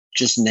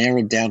just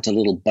narrowed down to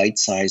little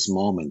bite-sized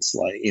moments.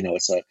 Like,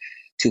 it's a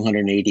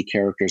 280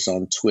 characters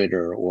on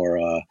Twitter, or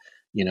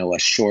a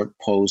short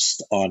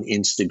post on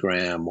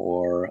Instagram,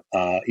 or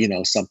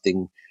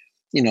something.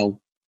 You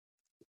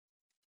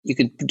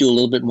could do a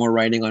little bit more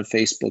writing on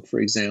Facebook, for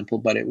example,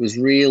 but it was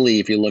really,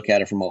 if you look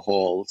at it from a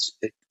whole,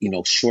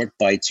 short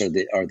bites are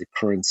the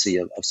currency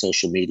of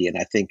social media, and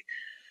I think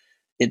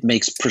it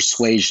makes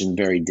persuasion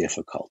very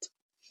difficult.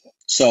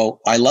 So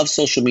I love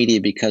social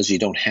media because you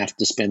don't have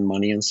to spend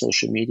money on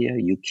social media.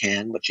 You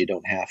can, but you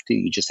don't have to.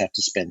 You just have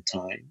to spend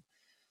time.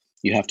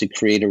 You have to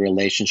create a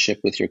relationship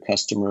with your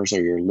customers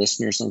or your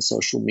listeners on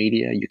social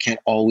media. You can't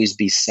always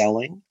be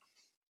selling.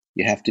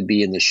 You have to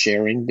be in the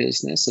sharing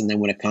business. And then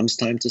when it comes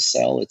time to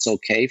sell, it's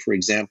okay. For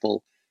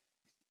example,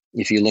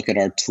 if you look at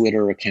our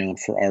Twitter account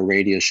for our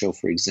radio show,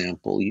 for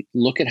example, you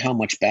look at how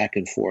much back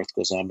and forth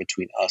goes on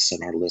between us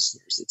and our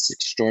listeners. It's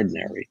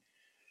extraordinary.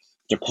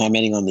 They're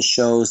commenting on the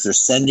shows. They're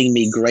sending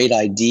me great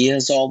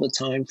ideas all the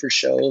time for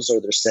shows,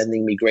 or they're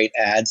sending me great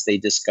ads they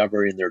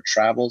discover in their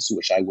travels,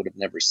 which I would have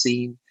never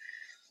seen.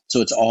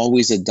 So it's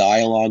always a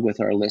dialogue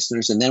with our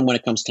listeners. And then when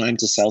it comes time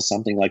to sell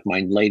something like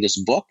my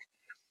latest book,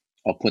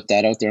 I'll put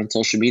that out there on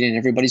social media and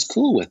everybody's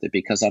cool with it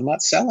because I'm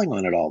not selling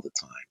on it all the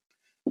time.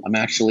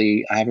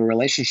 I have a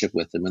relationship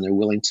with them and they're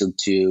willing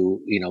to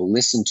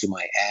listen to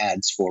my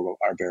ads for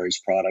our various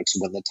products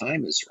when the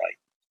time is right.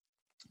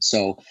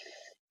 So,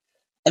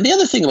 and the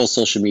other thing about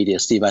social media,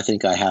 Steve, I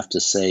think I have to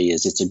say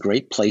is it's a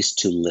great place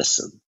to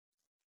listen.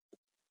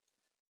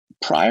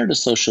 Prior to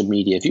social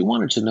media, if you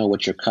wanted to know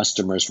what your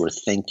customers were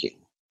thinking,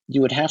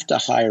 you would have to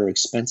hire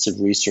expensive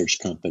research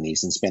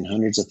companies and spend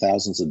hundreds of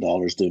thousands of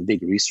dollars doing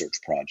big research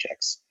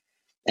projects.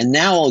 And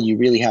now all you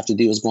really have to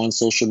do is go on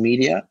social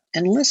media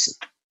and listen,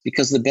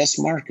 because the best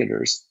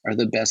marketers are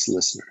the best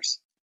listeners.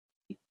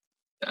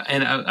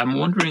 And I'm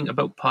wondering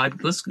about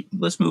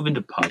let's move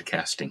into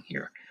podcasting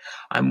here.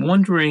 I'm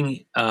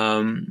wondering,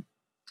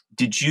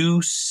 did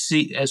you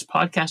see, as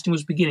podcasting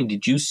was beginning,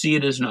 did you see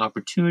it as an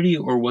opportunity,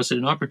 or was it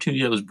an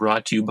opportunity that was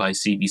brought to you by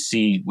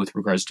CBC with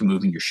regards to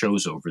moving your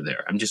shows over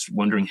there? I'm just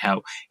wondering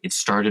how it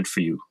started for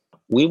you.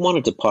 We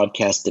wanted to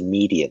podcast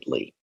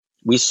immediately.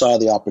 We saw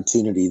the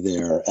opportunity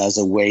there as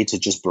a way to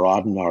just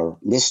broaden our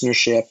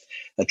listenership,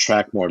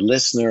 attract more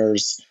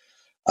listeners.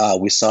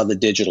 We saw the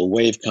digital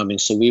wave coming,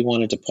 so we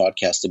wanted to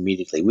podcast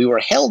immediately. We were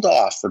held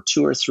off for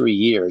 2 or 3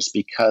 years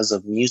because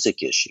of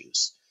music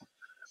issues.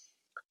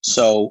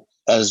 So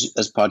as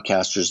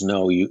podcasters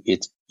know,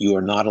 you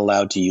are not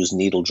allowed to use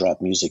needle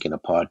drop music in a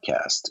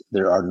podcast.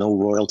 There are no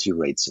royalty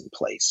rates in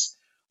place.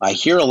 I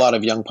hear a lot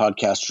of young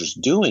podcasters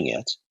doing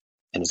it,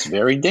 and it's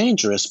very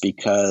dangerous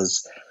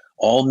because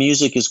all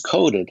music is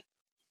coded.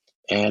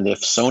 And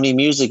if Sony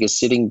Music is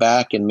sitting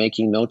back and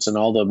making notes on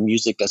all the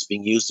music that's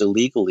being used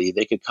illegally,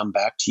 they could come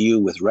back to you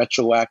with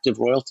retroactive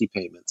royalty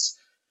payments.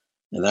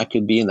 And that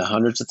could be in the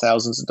hundreds of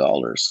thousands of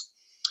dollars.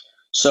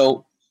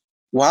 So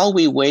while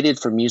we waited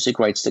for music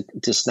rights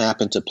to snap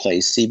into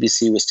place,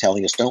 CBC was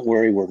telling us, don't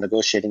worry, we're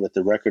negotiating with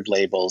the record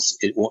labels.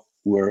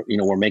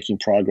 We're making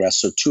progress.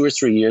 So 2 or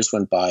 3 years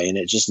went by and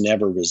it just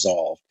never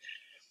resolved.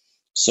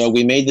 So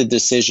we made the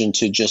decision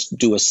to just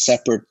do a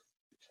separate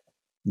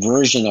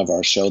version of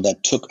our show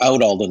that took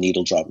out all the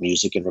needle drop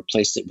music and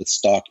replaced it with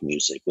stock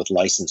music, with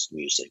licensed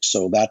music.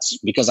 So that's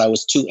because I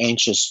was too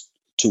anxious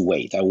to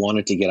wait. I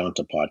wanted to get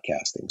onto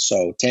podcasting.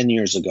 So 10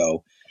 years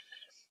ago,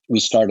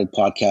 we started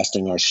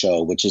podcasting our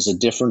show, which is a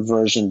different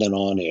version than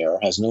on air,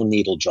 has no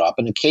needle drop.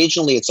 And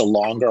occasionally it's a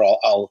longer,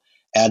 I'll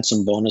add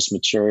some bonus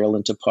material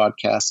into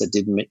podcasts that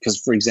didn't make, because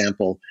for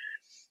example,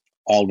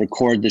 I'll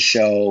record the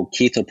show,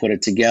 Keith will put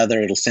it together,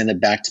 it'll send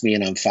it back to me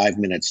and I'm 5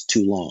 minutes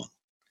too long.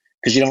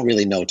 Because you don't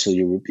really know till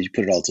you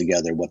put it all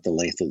together what the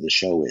length of the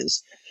show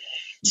is.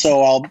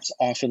 So I'll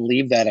often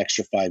leave that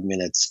extra 5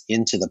 minutes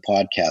into the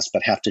podcast,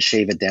 but have to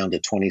shave it down to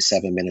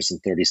 27 minutes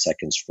and 30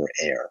 seconds for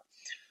air.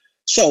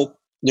 So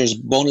there's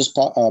bonus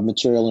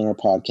material in our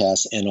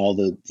podcast, and all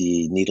the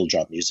needle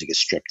drop music is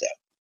stripped out.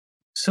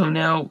 So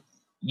now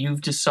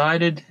you've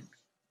decided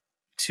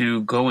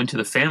to go into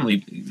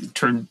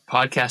turn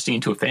podcasting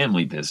into a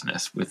family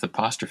business with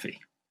Apostrophe.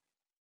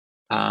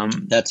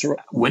 That's right.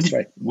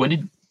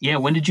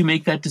 When did you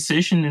make that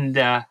decision,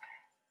 and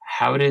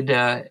how did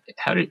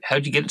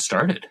you get it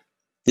started?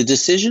 The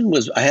decision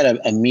was, I had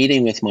a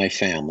meeting with my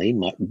family,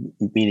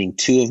 meaning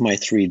 2 of my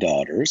 3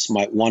 daughters.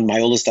 My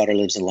oldest daughter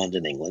lives in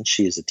London, England.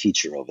 She is a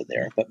teacher over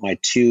there. But my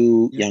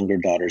 2 younger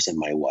daughters and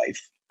my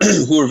wife,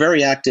 who were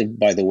very active,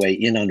 by the way,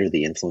 in Under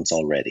the Influence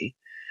already,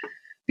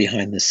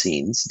 behind the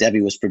scenes.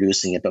 Debbie was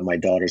producing it, but my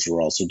daughters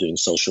were also doing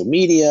social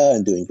media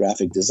and doing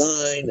graphic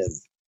design. And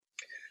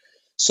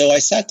so I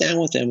sat down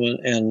with them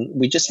and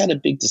we just had a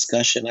big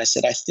discussion. I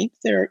said, I think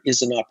there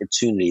is an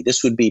opportunity.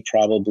 This would be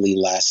probably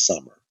last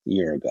summer, a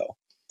year ago.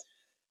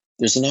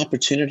 There's an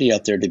opportunity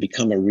out there to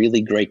become a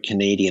really great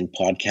Canadian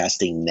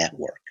podcasting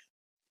network,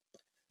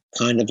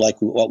 kind of like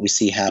what we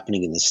see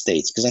happening in the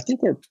States. Because I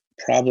think we're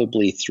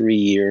probably 3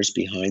 years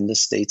behind the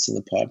States in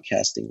the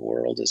podcasting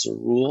world as a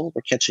rule.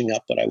 We're catching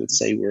up, but I would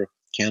say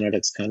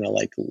Canada's kind of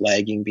like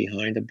lagging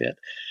behind a bit.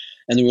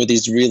 And there were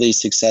these really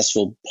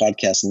successful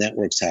podcast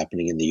networks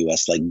happening in the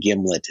US, like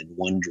Gimlet and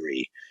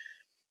Wondery,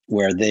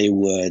 where they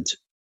would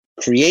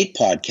create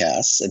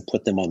podcasts and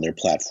put them on their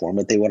platform,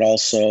 but they would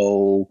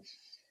also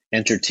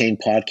entertain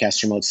podcasts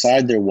from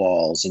outside their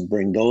walls and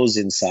bring those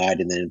inside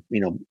and then,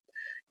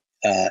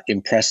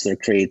 impress their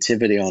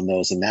creativity on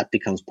those. And that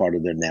becomes part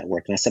of their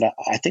network. And I said,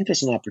 I think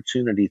there's an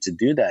opportunity to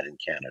do that in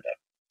Canada.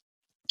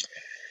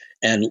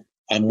 And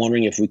I'm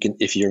wondering if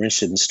you're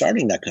interested in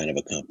starting that kind of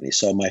a company.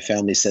 So my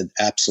family said,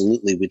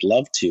 absolutely, we'd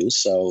love to.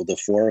 So the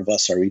 4 of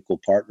us are equal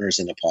partners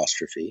in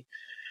Apostrophe.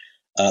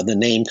 The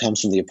name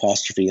comes from the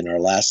apostrophe in our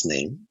last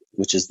name,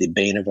 which is the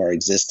bane of our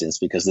existence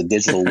because the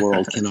digital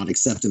world cannot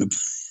accept an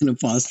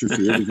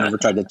apostrophe. We've never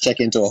tried to check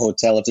into a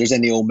hotel. If there's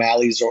any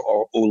O'Malley's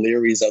or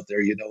O'Leary's out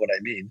there, you know what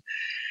I mean.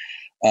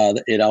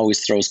 It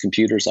always throws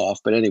computers off.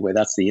 But anyway,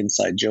 that's the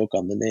inside joke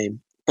on the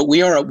name. But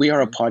we are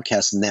a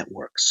podcast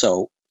network.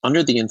 So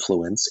Under the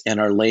Influence and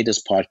our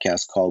latest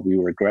podcast called We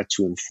Regret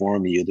to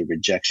Inform You, the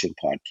Rejection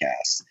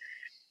Podcast,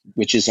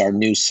 which is our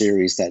new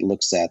series that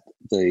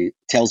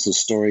tells the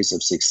stories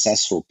of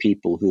successful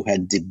people who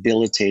had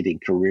debilitating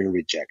career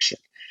rejection.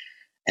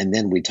 And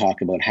then we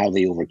talk about how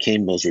they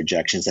overcame those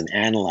rejections and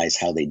analyze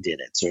how they did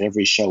it. So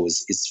every show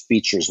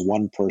features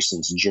one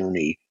person's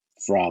journey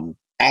from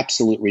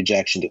absolute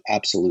rejection to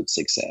absolute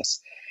success.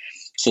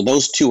 So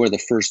those two are the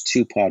first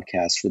two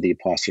podcasts for the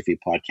Apostrophe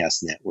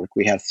Podcast Network.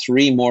 We have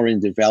 3 more in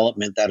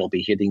development that'll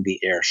be hitting the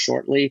air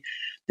shortly.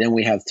 Then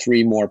we have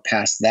 3 more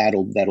past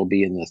that'll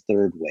be in the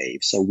third wave.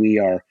 So we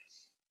are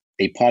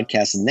a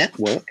podcast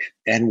network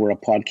and we're a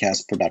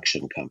podcast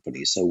production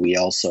company. So we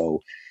also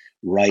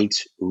write,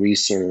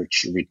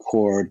 research,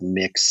 record,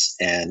 mix,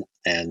 and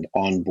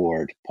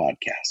onboard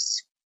podcasts.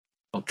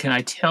 Well, can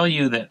I tell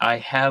you that I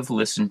have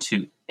listened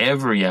to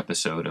every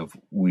episode of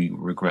We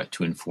Regret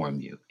to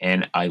Inform You,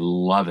 and I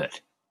love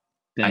it.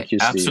 Thank you,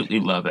 I Steve. absolutely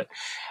love it.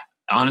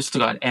 Honest to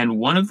God. And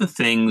one of the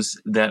things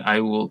that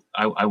I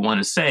want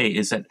to say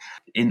is that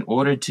in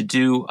order to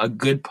do a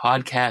good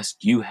podcast,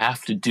 you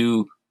have to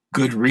do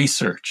good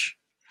research.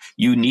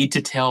 You need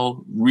to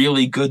tell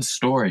really good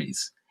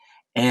stories.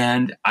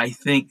 And I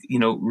think,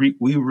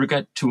 We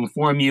Regret to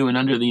Inform You and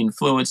Under the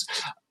Influence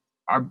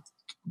are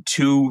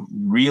 2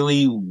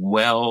 really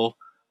well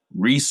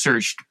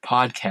researched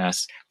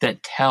podcasts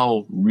that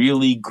tell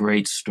really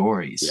great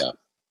stories. Yeah.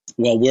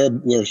 Well,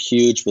 we're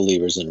huge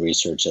believers in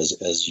research,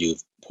 as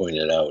you've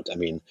pointed out. I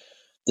mean,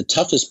 the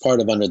toughest part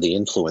of Under the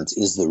Influence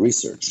is the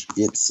research.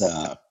 It's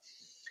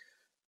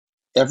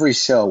every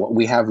show,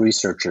 we have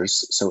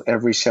researchers. So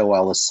every show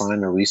I'll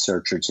assign a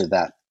researcher to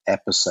that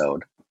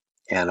episode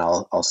and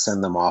I'll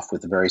send them off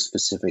with very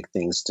specific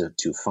things to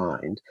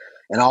find.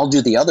 And I'll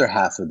do the other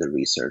half of the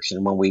research.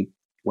 And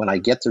when I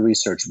get the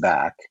research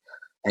back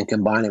and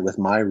combine it with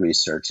my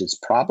research, it's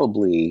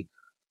probably,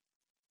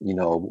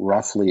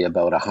 roughly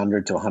about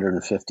 100 to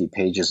 150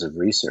 pages of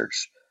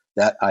research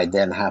that I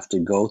then have to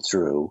go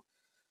through,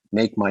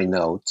 make my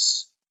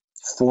notes,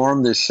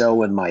 form the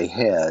show in my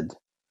head,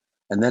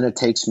 and then it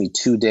takes me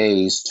 2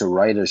 days to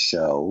write a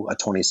show, a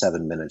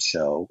 27-minute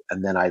show,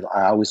 and then I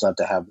always have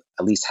to have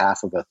at least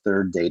half of a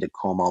third day to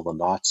comb all the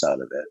knots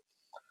out of it.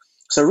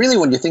 So really,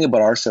 when you think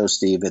about our show,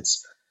 Steve,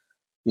 it's,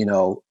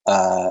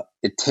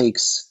 it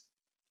takes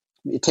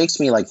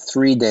me like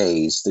 3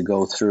 days to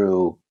go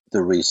through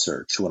the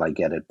research when I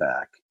get it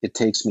back. It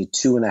takes me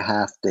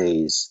 2.5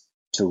 days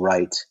to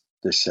write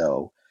the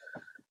show.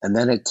 And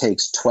then it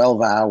takes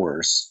 12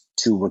 hours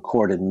to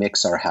record and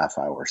mix our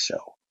half-hour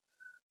show.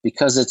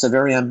 Because it's a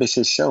very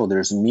ambitious show.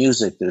 There's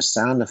music, there's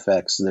sound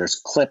effects,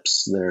 there's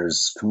clips,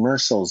 there's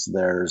commercials,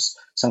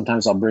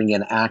 sometimes I'll bring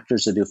in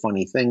actors to do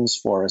funny things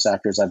for us,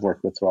 actors I've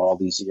worked with for all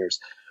these years.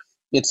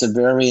 It's a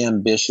very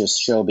ambitious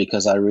show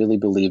because I really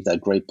believe that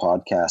great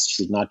podcasts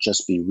should not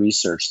just be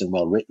researched and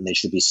well written, they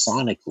should be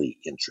sonically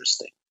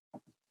interesting.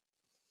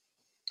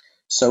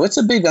 So it's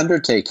a big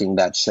undertaking,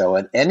 that show,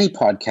 and any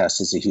podcast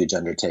is a huge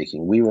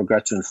undertaking. We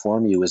Regret to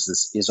Inform You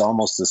is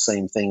almost the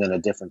same thing on a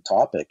different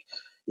topic.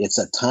 It's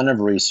a ton of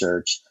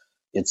research,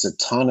 it's a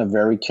ton of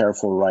very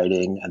careful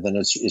writing, and then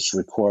it's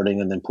recording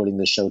and then putting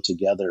the show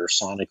together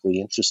sonically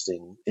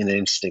interesting, in an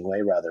interesting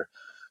way rather.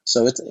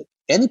 So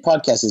any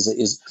podcast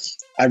is.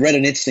 I read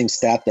an interesting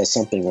stat that's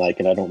something like,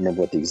 and I don't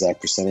remember what the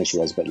exact percentage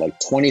was, but like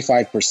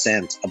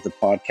 25% of the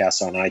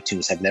podcasts on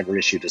iTunes have never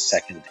issued a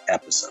second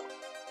episode.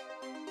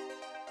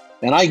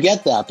 And I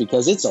get that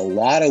because it's a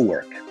lot of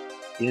work.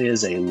 It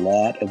is a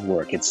lot of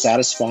work. It's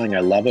satisfying. I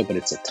love it, but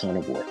it's a ton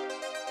of work.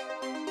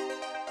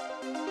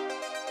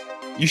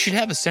 You should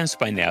have a sense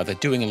by now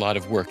that doing a lot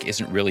of work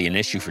isn't really an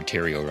issue for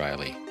Terry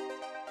O'Reilly.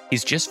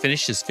 He's just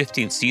finished his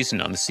 15th season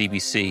on the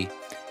CBC,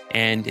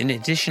 and in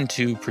addition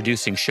to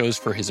producing shows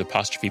for his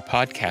Apostrophe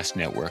Podcast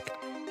Network,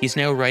 he's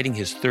now writing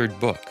his 3rd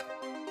book.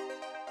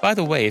 By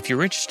the way, if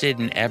you're interested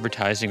in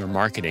advertising or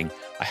marketing,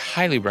 I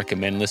highly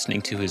recommend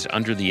listening to his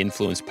Under the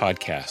Influence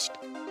podcast.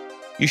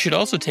 You should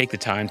also take the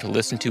time to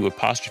listen to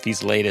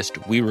Apostrophe's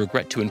latest We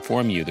Regret to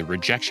Inform You, the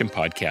Rejection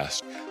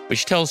Podcast,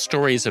 which tells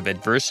stories of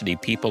adversity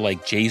people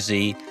like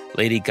Jay-Z,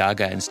 Lady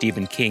Gaga, and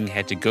Stephen King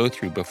had to go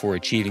through before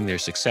achieving their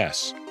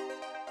success.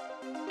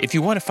 If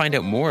you want to find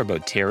out more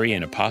about Terry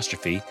and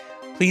Apostrophe,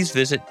 please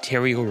visit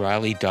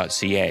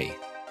terryoreilly.ca.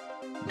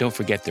 Don't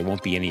forget there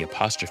won't be any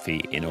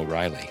apostrophe in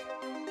O'Reilly.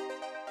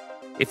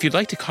 If you'd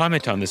like to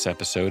comment on this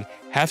episode,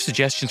 have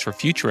suggestions for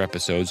future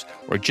episodes,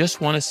 or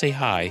just want to say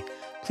hi,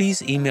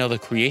 please email the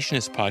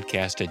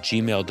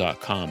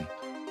creationistpodcast@gmail.com.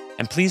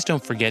 And please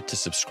don't forget to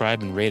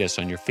subscribe and rate us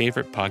on your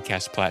favorite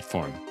podcast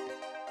platform.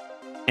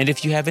 And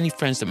if you have any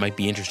friends that might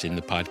be interested in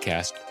the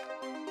podcast,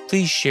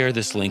 please share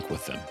this link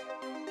with them.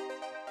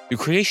 The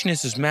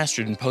Creationist is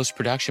mastered in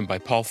post-production by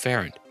Paul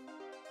Farrant.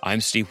 I'm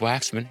Steve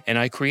Waxman, and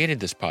I created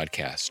this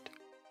podcast.